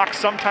 the clock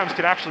sometimes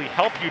could actually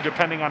help you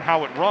depending on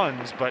how it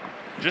runs, but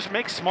just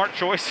make smart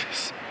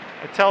choices.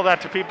 I tell that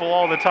to people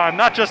all the time,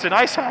 not just in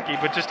ice hockey,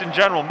 but just in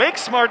general. Make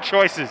smart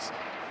choices.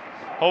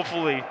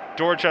 Hopefully,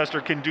 Dorchester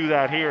can do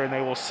that here, and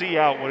they will see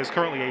out what is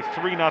currently a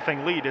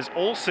 3-0 lead as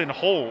Olsen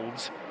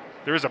holds.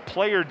 There is a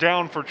player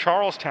down for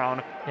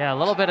Charlestown. Yeah, a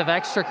little bit of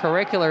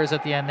extracurriculars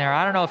at the end there.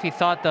 I don't know if he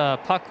thought the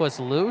puck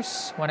was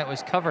loose when it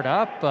was covered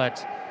up,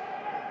 but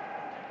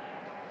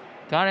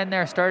got in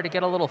there, started to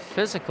get a little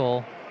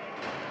physical,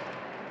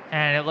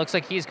 and it looks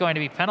like he's going to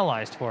be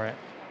penalized for it.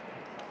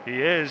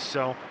 He is,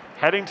 so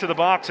heading to the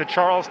box, a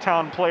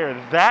Charlestown player.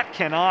 That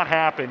cannot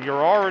happen.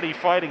 You're already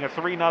fighting a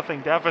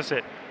 3-0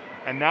 deficit.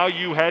 And now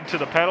you head to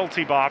the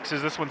penalty box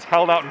as this one's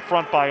held out in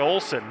front by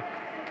Olsen.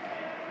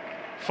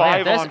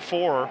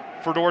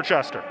 5-on-4 for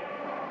Dorchester.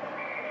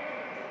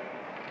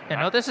 You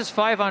know, this is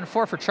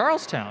 5-on-4 for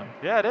Charlestown.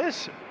 Yeah, it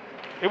is.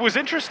 It was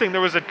interesting.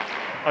 There was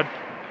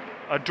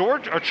a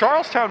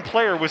Charlestown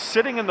player was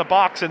sitting in the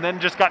box and then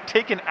just got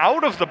taken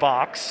out of the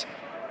box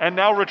and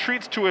now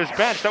retreats to his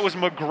bench. That was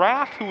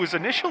McGrath, who was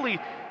initially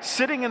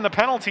sitting in the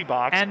penalty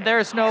box. And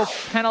there's no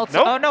penalty.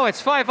 Nope. Oh, no,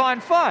 it's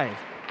 5-on-5.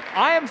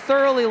 I am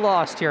thoroughly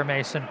lost here,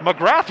 Mason.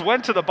 McGrath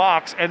went to the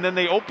box, and then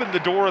they opened the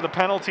door of the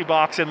penalty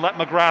box and let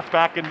McGrath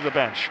back into the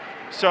bench.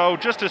 So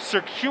just a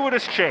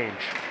circuitous change.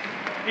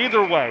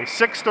 Either way,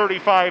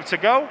 6:35 to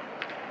go.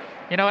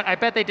 You know what? I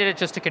bet they did it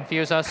just to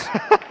confuse us.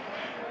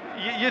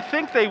 You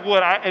think they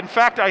would. In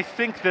fact, I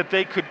think that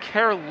they could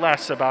care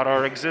less about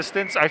our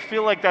existence. I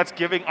feel like that's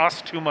giving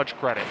us too much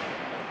credit.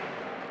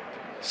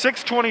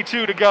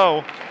 6:22 to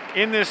go.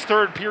 In this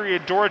third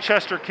period,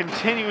 Dorchester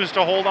continues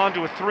to hold on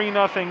to a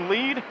 3-0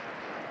 lead.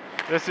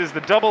 This is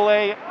the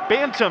AA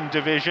Bantam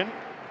division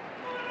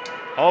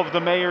of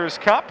the Mayor's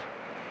Cup.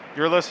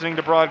 You're listening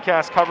to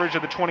broadcast coverage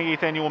of the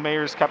 28th Annual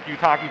Mayor's Cup Youth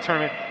Hockey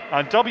Tournament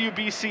on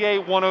WBCA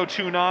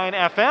 102.9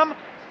 FM,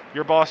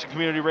 your Boston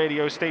Community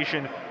Radio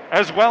station,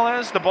 as well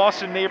as the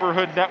Boston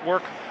Neighborhood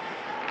Network.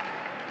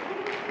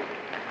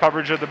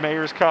 Coverage of the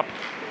Mayor's Cup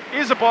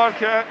is a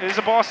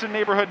Boston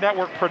Neighborhood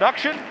Network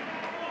production.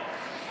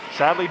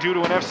 Sadly, due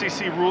to an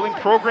FCC ruling,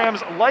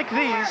 programs like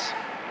these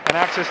and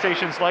access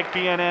stations like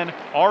BNN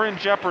are in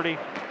jeopardy.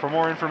 For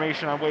more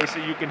information on ways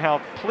that you can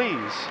help,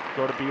 please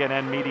go to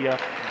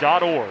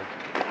bnnmedia.org.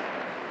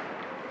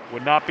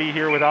 Would not be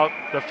here without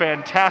the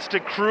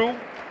fantastic crew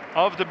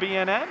of the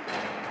BNN.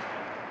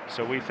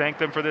 So we thank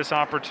them for this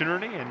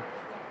opportunity and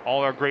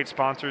all our great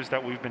sponsors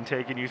that we've been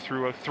taking you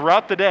through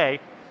throughout the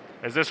day,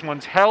 as this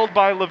one's held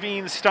by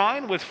Levine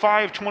Stein with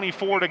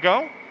 5:24 to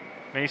go.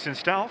 Mason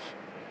Stelf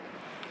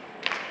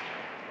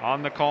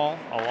on the call,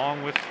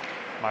 along with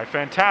my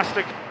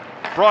fantastic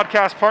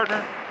broadcast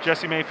partner,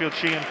 Jesse Mayfield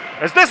Sheehan.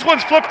 As this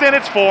one's flipped in,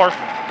 it's 4.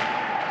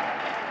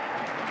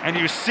 And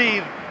you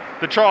see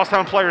the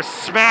Charlestown player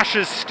smash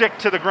his stick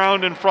to the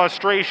ground in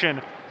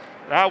frustration.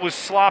 That was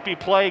sloppy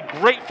play,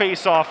 great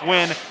face-off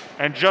win,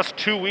 and just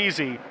too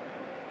easy.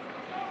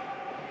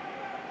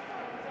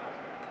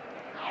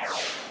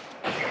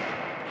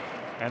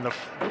 And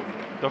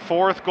the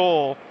fourth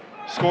goal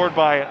scored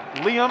by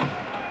Liam,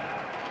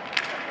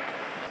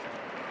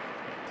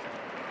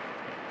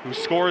 who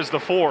scores the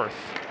fourth.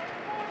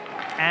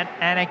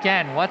 And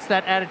again, what's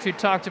that attitude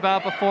talked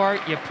about before?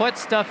 You put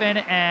stuff in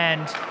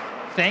and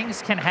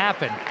things can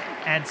happen.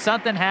 And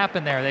something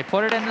happened there. They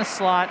put it in the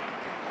slot,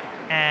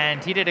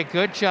 and he did a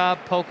good job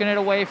poking it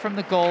away from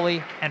the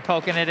goalie and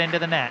poking it into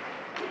the net.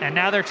 And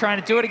now they're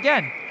trying to do it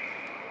again.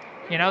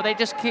 You know, they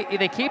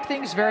keep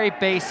things very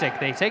basic.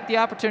 They take the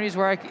opportunities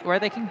where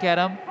they can get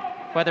them,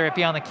 whether it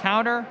be on the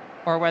counter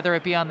or whether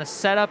it be on the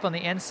setup on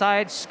the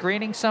inside,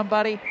 screening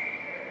somebody.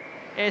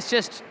 It's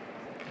just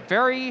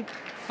very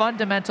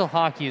fundamental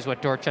hockey is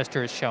what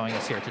Dorchester is showing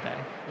us here today.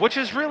 Which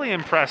is really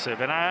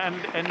impressive.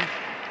 And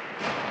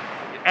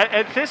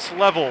at this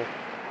level,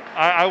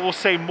 I will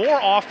say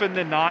more often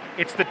than not,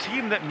 it's the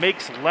team that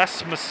makes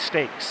less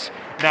mistakes.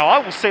 Now, I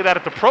will say that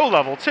at the pro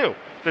level, too.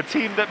 The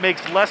team that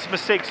makes less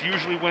mistakes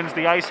usually wins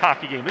the ice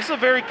hockey game. This is a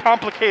very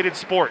complicated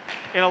sport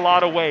in a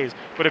lot of ways.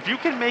 But if you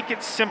can make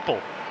it simple,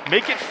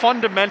 make it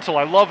fundamental.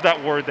 I love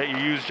that word that you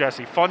use,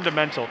 Jesse,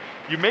 fundamental.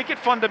 You make it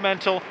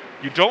fundamental.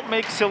 You don't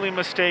make silly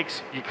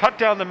mistakes. You cut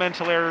down the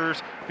mental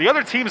errors. The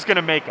other team's going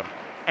to make them,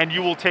 and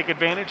you will take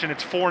advantage, and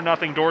it's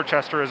 4-0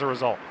 Dorchester as a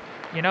result.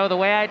 You know, the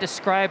way I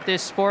describe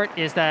this sport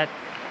is that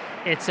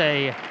it's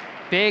a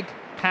big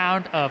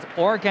pound of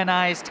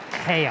organized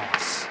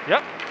chaos.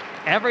 Yep.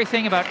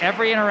 Everything about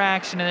every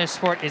interaction in this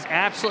sport is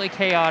absolutely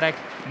chaotic,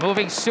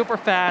 moving super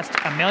fast,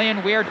 a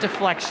million weird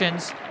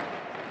deflections.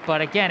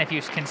 But again, if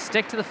you can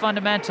stick to the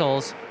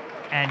fundamentals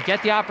and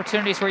get the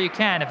opportunities where you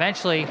can,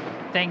 eventually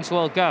things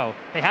will go.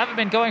 They haven't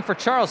been going for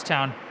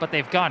Charlestown, but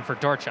they've gone for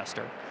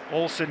Dorchester.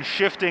 Olsen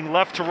shifting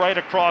left to right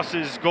across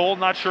his goal.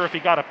 Not sure if he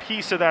got a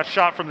piece of that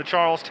shot from the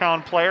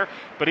Charlestown player,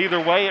 but either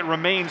way, it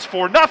remains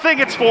 4-0.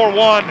 It's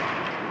 4-1,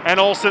 and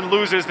Olsen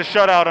loses the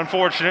shutout,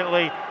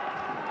 unfortunately.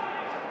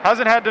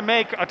 Hasn't had to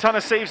make a ton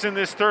of saves in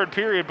this third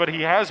period, but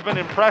he has been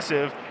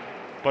impressive.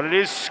 But it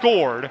is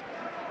scored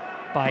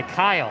by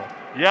Kyle.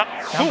 Yep.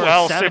 Who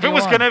else? 71. If it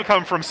was going to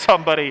come from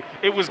somebody,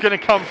 it was going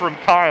to come from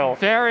Kyle.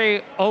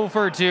 Very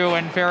overdue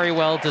and very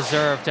well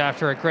deserved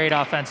after a great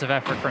offensive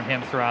effort from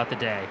him throughout the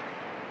day.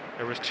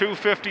 There was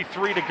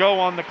 2:53 to go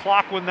on the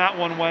clock when that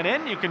one went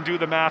in. You can do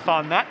the math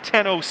on that.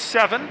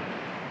 10:07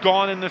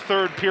 gone in the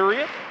third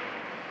period.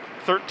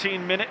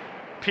 13-minute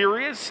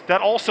periods.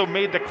 That also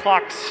made the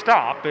clock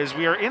stop as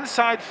we are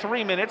inside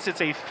 3 minutes.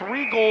 It's a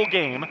 3-goal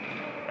game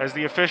as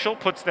the official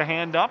puts the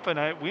hand up,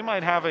 and we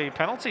might have a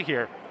penalty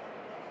here.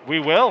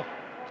 We will.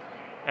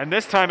 And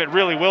this time it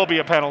really will be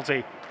a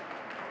penalty.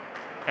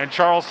 And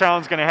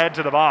Charlestown's going to head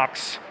to the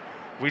box.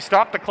 We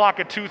stop the clock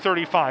at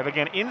 2:35.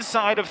 Again,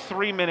 inside of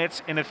 3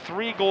 minutes in a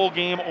 3-goal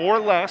game or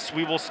less,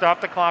 we will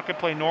stop the clock and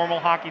play normal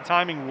hockey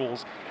timing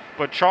rules.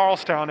 But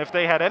Charlestown, if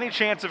they had any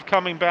chance of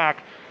coming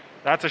back,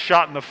 that's a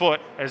shot in the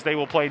foot as they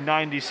will play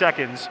 90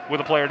 seconds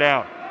with a player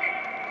down.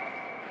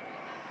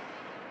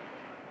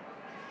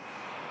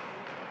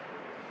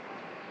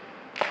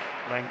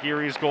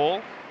 Langiri's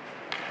goal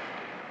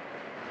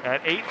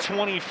at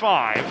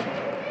 8:25.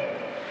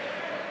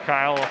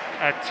 Kyle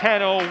at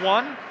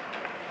 10:01.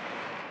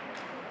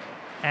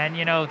 And,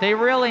 you know, they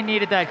really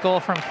needed that goal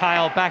from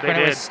Kyle back when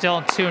it was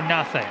still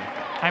 2-0.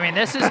 I mean,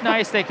 this is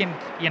nice. They can,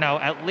 you know,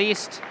 at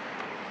least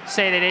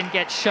say they didn't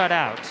get shut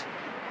out.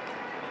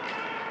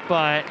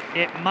 But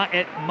it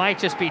might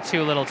just be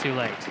too little too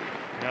late.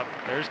 Yep,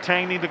 there's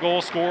Tangney, the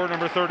goal scorer,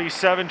 number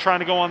 37, trying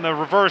to go on the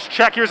reverse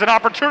check. Here's an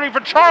opportunity for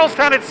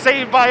Charlestown. It's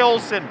saved by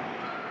Olsen.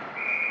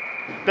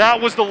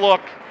 That was the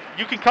look.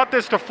 You can cut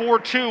this to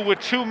 4-2 with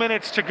 2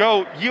 minutes to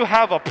go. You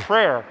have a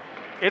prayer.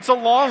 It's a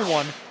long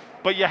one,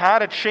 but you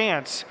had a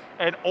chance.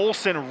 And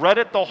Olsen read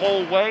it the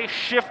whole way,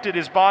 shifted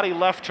his body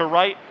left to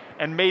right,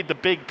 and made the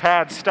big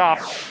pad stop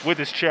with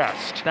his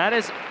chest. That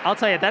is, I'll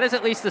tell you, that is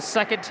at least the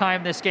second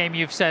time this game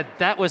you've said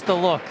that was the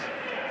look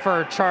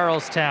for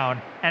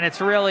Charlestown. And it's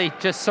really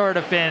just sort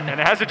of been And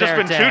it hasn't just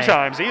been 2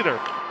 times either.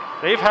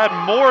 They've had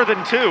more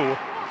than 2.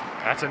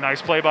 That's a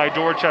nice play by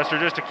Dorchester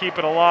just to keep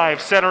it alive.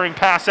 Centering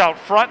pass out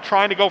front,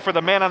 trying to go for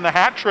the man on the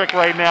hat trick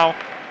right now.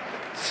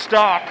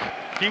 Stock,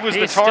 he was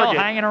the target. He's still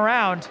hanging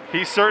around.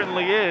 He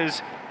certainly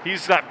is.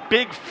 He's that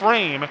big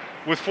frame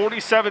with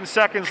 47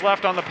 seconds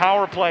left on the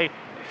power play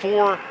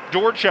for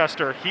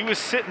Dorchester. He was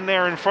sitting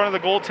there in front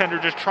of the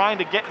goaltender just trying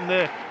to get in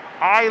the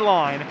eye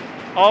line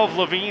of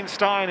Levine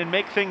Stein and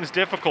make things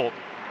difficult.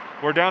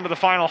 We're down to the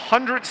final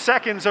 100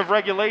 seconds of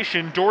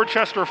regulation.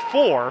 Dorchester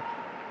 4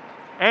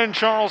 and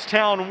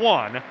Charlestown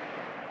 1.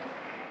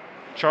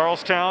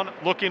 Charlestown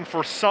looking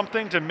for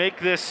something to make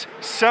this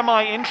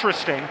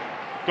semi-interesting.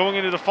 Going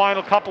into the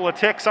final couple of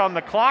ticks on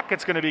the clock,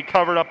 it's going to be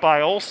covered up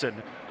by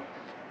Olsen.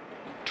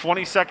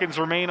 20 seconds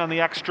remain on the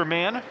extra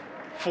man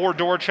for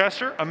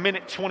Dorchester.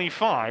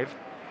 1:25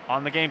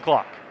 on the game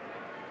clock.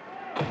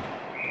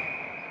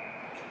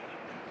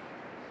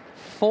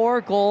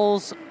 4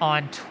 goals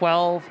on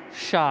 12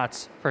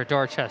 shots for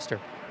Dorchester.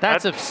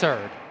 That's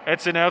absurd.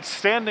 It's an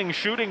outstanding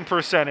shooting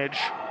percentage.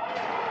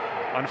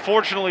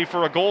 Unfortunately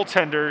for a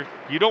goaltender,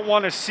 you don't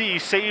want to see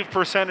save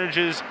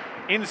percentages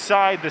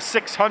inside the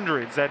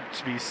 600s. That'd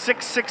be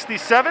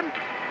 667,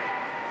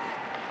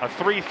 a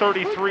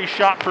 333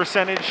 shot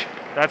percentage.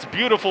 That's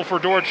beautiful for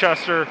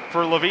Dorchester,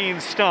 for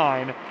Levine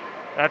Stein.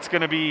 That's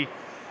going to be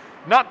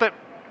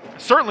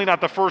certainly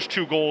not the first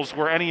 2 goals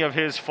were any of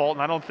his fault,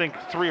 and I don't think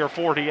 3 or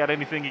 4 he had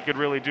anything he could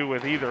really do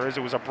with either, as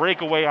it was a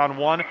breakaway on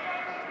one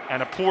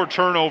and a poor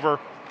turnover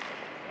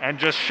and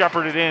just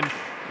shepherded in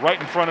right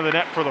in front of the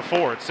net for the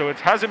forward. So it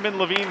hasn't been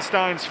Levine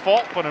Stein's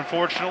fault, but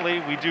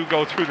unfortunately we do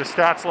go through the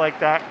stats like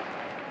that,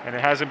 and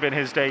it hasn't been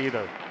his day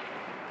either.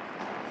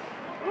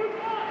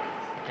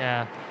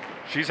 Yeah.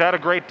 She's had a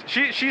great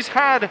she's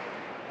had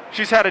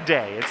a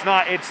day. It's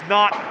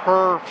not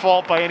her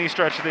fault by any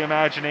stretch of the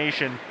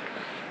imagination,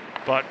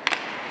 but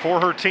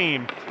for her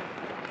team,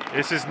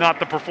 This is not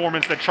the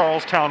performance that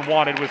Charlestown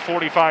wanted with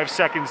 45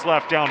 seconds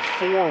left, down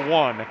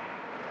 4-1.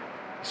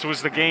 This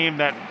was the game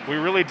that we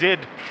really did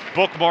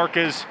bookmark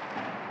as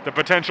the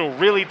potential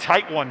really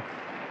tight one,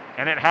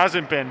 and it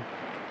hasn't been.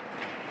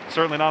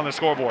 Certainly not on the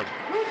scoreboard.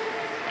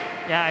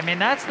 Yeah, I mean,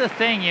 that's the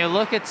thing. You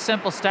look at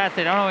simple stats,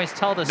 they don't always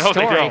tell the No,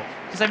 story. they don't.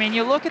 Because, I mean,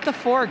 you look at the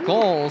 4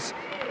 goals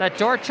that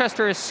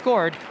Dorchester has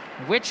scored,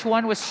 which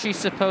one was she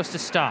supposed to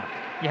stop?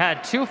 You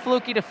had 2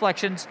 fluky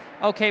deflections.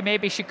 Okay,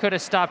 maybe she could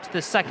have stopped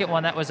the second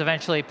one that was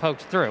eventually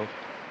poked through.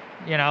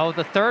 You know,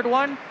 the third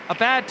one, a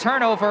bad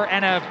turnover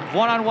and a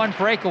one-on-one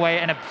breakaway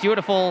and a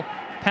beautiful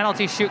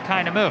penalty shoot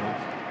kind of move.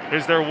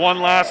 Is there one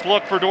last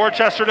look for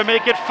Dorchester to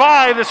make it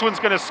 5? This one's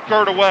going to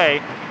skirt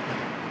away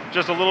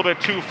just a little bit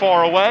too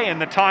far away,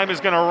 and the time is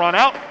going to run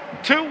out.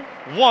 2,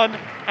 1,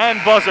 and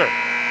buzzer.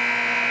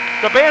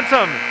 The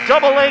Bantam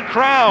AA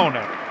crown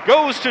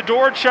goes to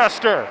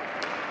Dorchester.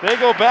 They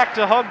go back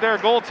to hug their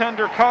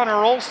goaltender,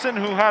 Connor Olson,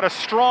 who had a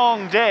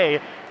strong day.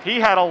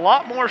 He had a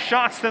lot more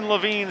shots than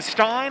Levine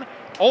Stein,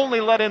 only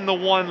let in the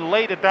one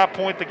late. At that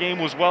point, the game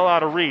was well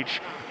out of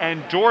reach,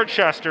 and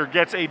Dorchester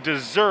gets a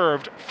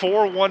deserved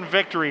 4-1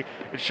 victory.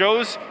 It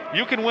shows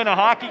you can win a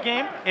hockey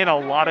game in a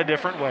lot of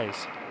different ways.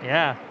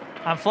 Yeah,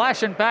 I'm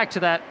flashing back to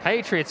that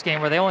Patriots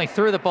game where they only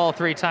threw the ball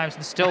 3 times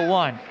and still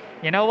won.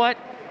 You know what?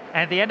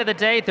 At the end of the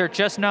day, they're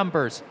just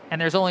numbers, and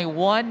there's only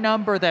one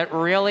number that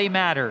really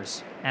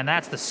matters, and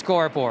that's the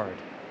scoreboard.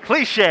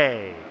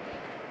 Cliche.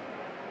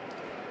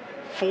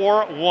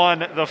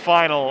 4-1 the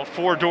final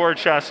for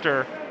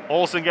Dorchester.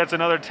 Olsen gets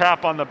another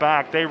tap on the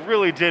back. They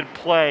really did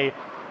play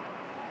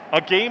a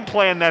game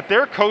plan that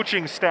their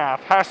coaching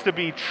staff has to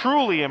be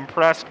truly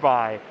impressed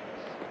by.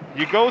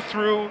 You go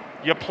through,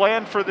 you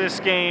plan for this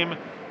game,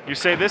 you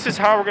say this is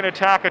how we're going to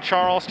attack a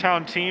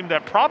Charlestown team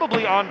that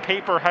probably on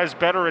paper has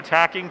better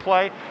attacking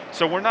play,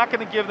 so we're not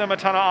going to give them a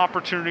ton of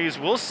opportunities.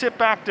 We'll sit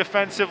back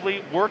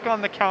defensively, work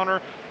on the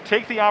counter,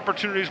 take the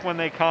opportunities when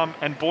they come,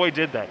 and boy,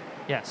 did they.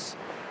 Yes,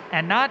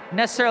 and not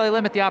necessarily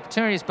limit the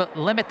opportunities, but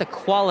limit the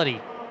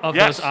quality of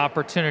those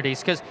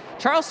opportunities, because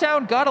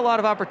Charlestown got a lot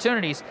of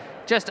opportunities,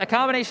 just a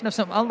combination of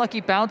some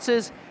unlucky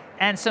bounces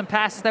and some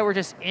passes that were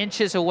just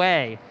inches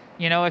away.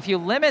 You know, if you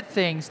limit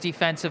things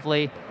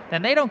defensively,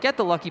 then they don't get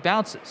the lucky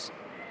bounces.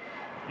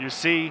 You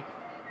see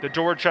the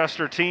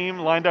Dorchester team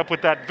lined up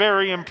with that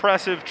very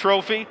impressive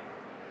trophy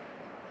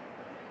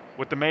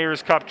with the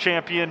Mayor's Cup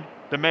champion,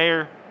 the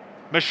Mayor,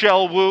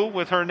 Michelle Wu,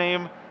 with her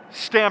name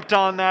stamped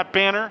on that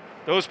banner.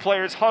 Those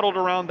players huddled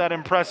around that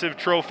impressive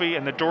trophy,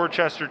 and the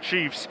Dorchester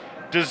Chiefs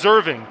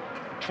deserving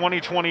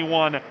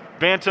 2021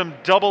 Bantam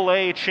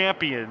AA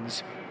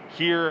champions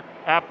here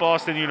at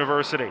Boston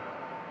University.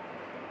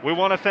 We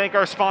want to thank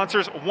our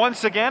sponsors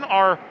once again,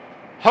 our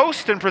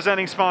host and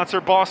presenting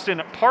sponsor,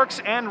 Boston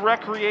Parks and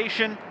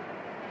Recreation,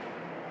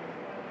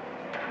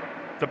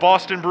 the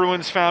Boston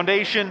Bruins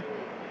Foundation,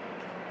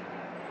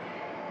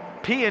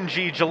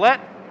 P&G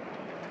Gillette,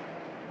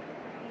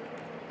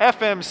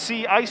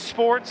 FMC Ice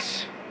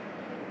Sports,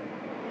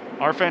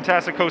 our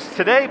fantastic host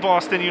today,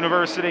 Boston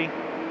University,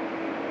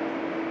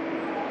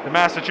 the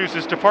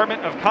Massachusetts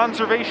Department of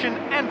Conservation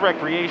and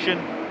Recreation,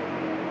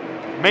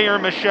 Mayor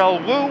Michelle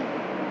Wu,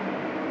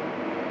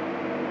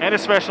 and a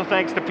special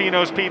thanks to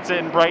Pino's Pizza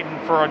in Brighton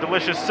for our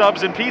delicious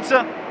subs and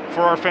pizza,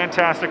 for our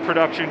fantastic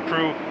production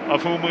crew,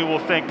 of whom we will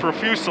thank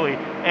profusely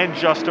in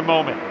just a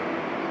moment.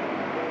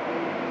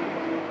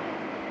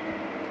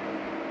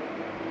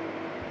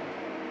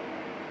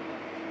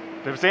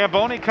 The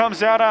Zamboni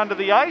comes out onto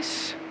the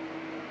ice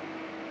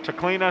to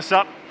clean us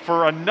up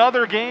for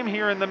another game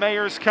here in the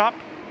Mayor's Cup.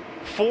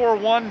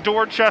 4-1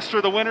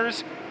 Dorchester, the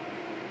winners.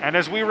 And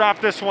as we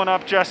wrap this one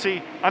up,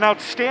 Jesse, an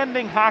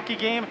outstanding hockey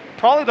game.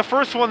 Probably the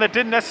first one that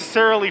didn't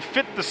necessarily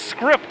fit the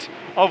script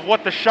of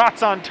what the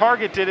shots on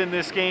target did in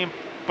this game,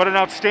 but an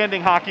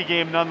outstanding hockey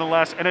game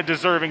nonetheless, and a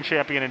deserving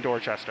champion in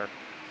Dorchester.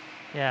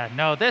 Yeah,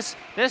 no, this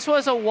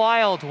was a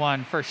wild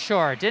one for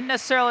sure. Didn't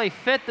necessarily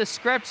fit the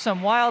script,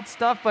 some wild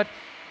stuff, but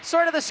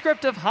sort of the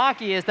script of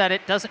hockey is that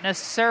it doesn't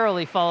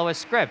necessarily follow a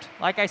script.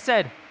 Like I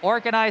said,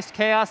 organized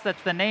chaos,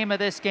 that's the name of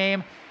this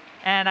game.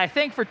 And I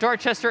think for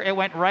Dorchester, it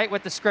went right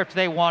with the script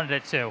they wanted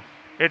it to.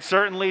 It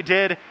certainly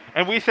did.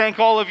 And we thank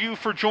all of you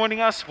for joining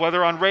us,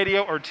 whether on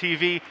radio or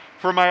TV.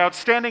 For my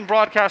outstanding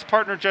broadcast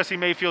partner, Jesse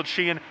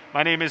Mayfield-Sheehan,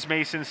 my name is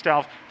Mason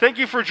Stalf. Thank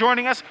you for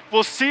joining us.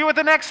 We'll see you at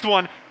the next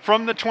one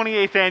from the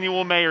 28th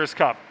Annual Mayor's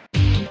Cup.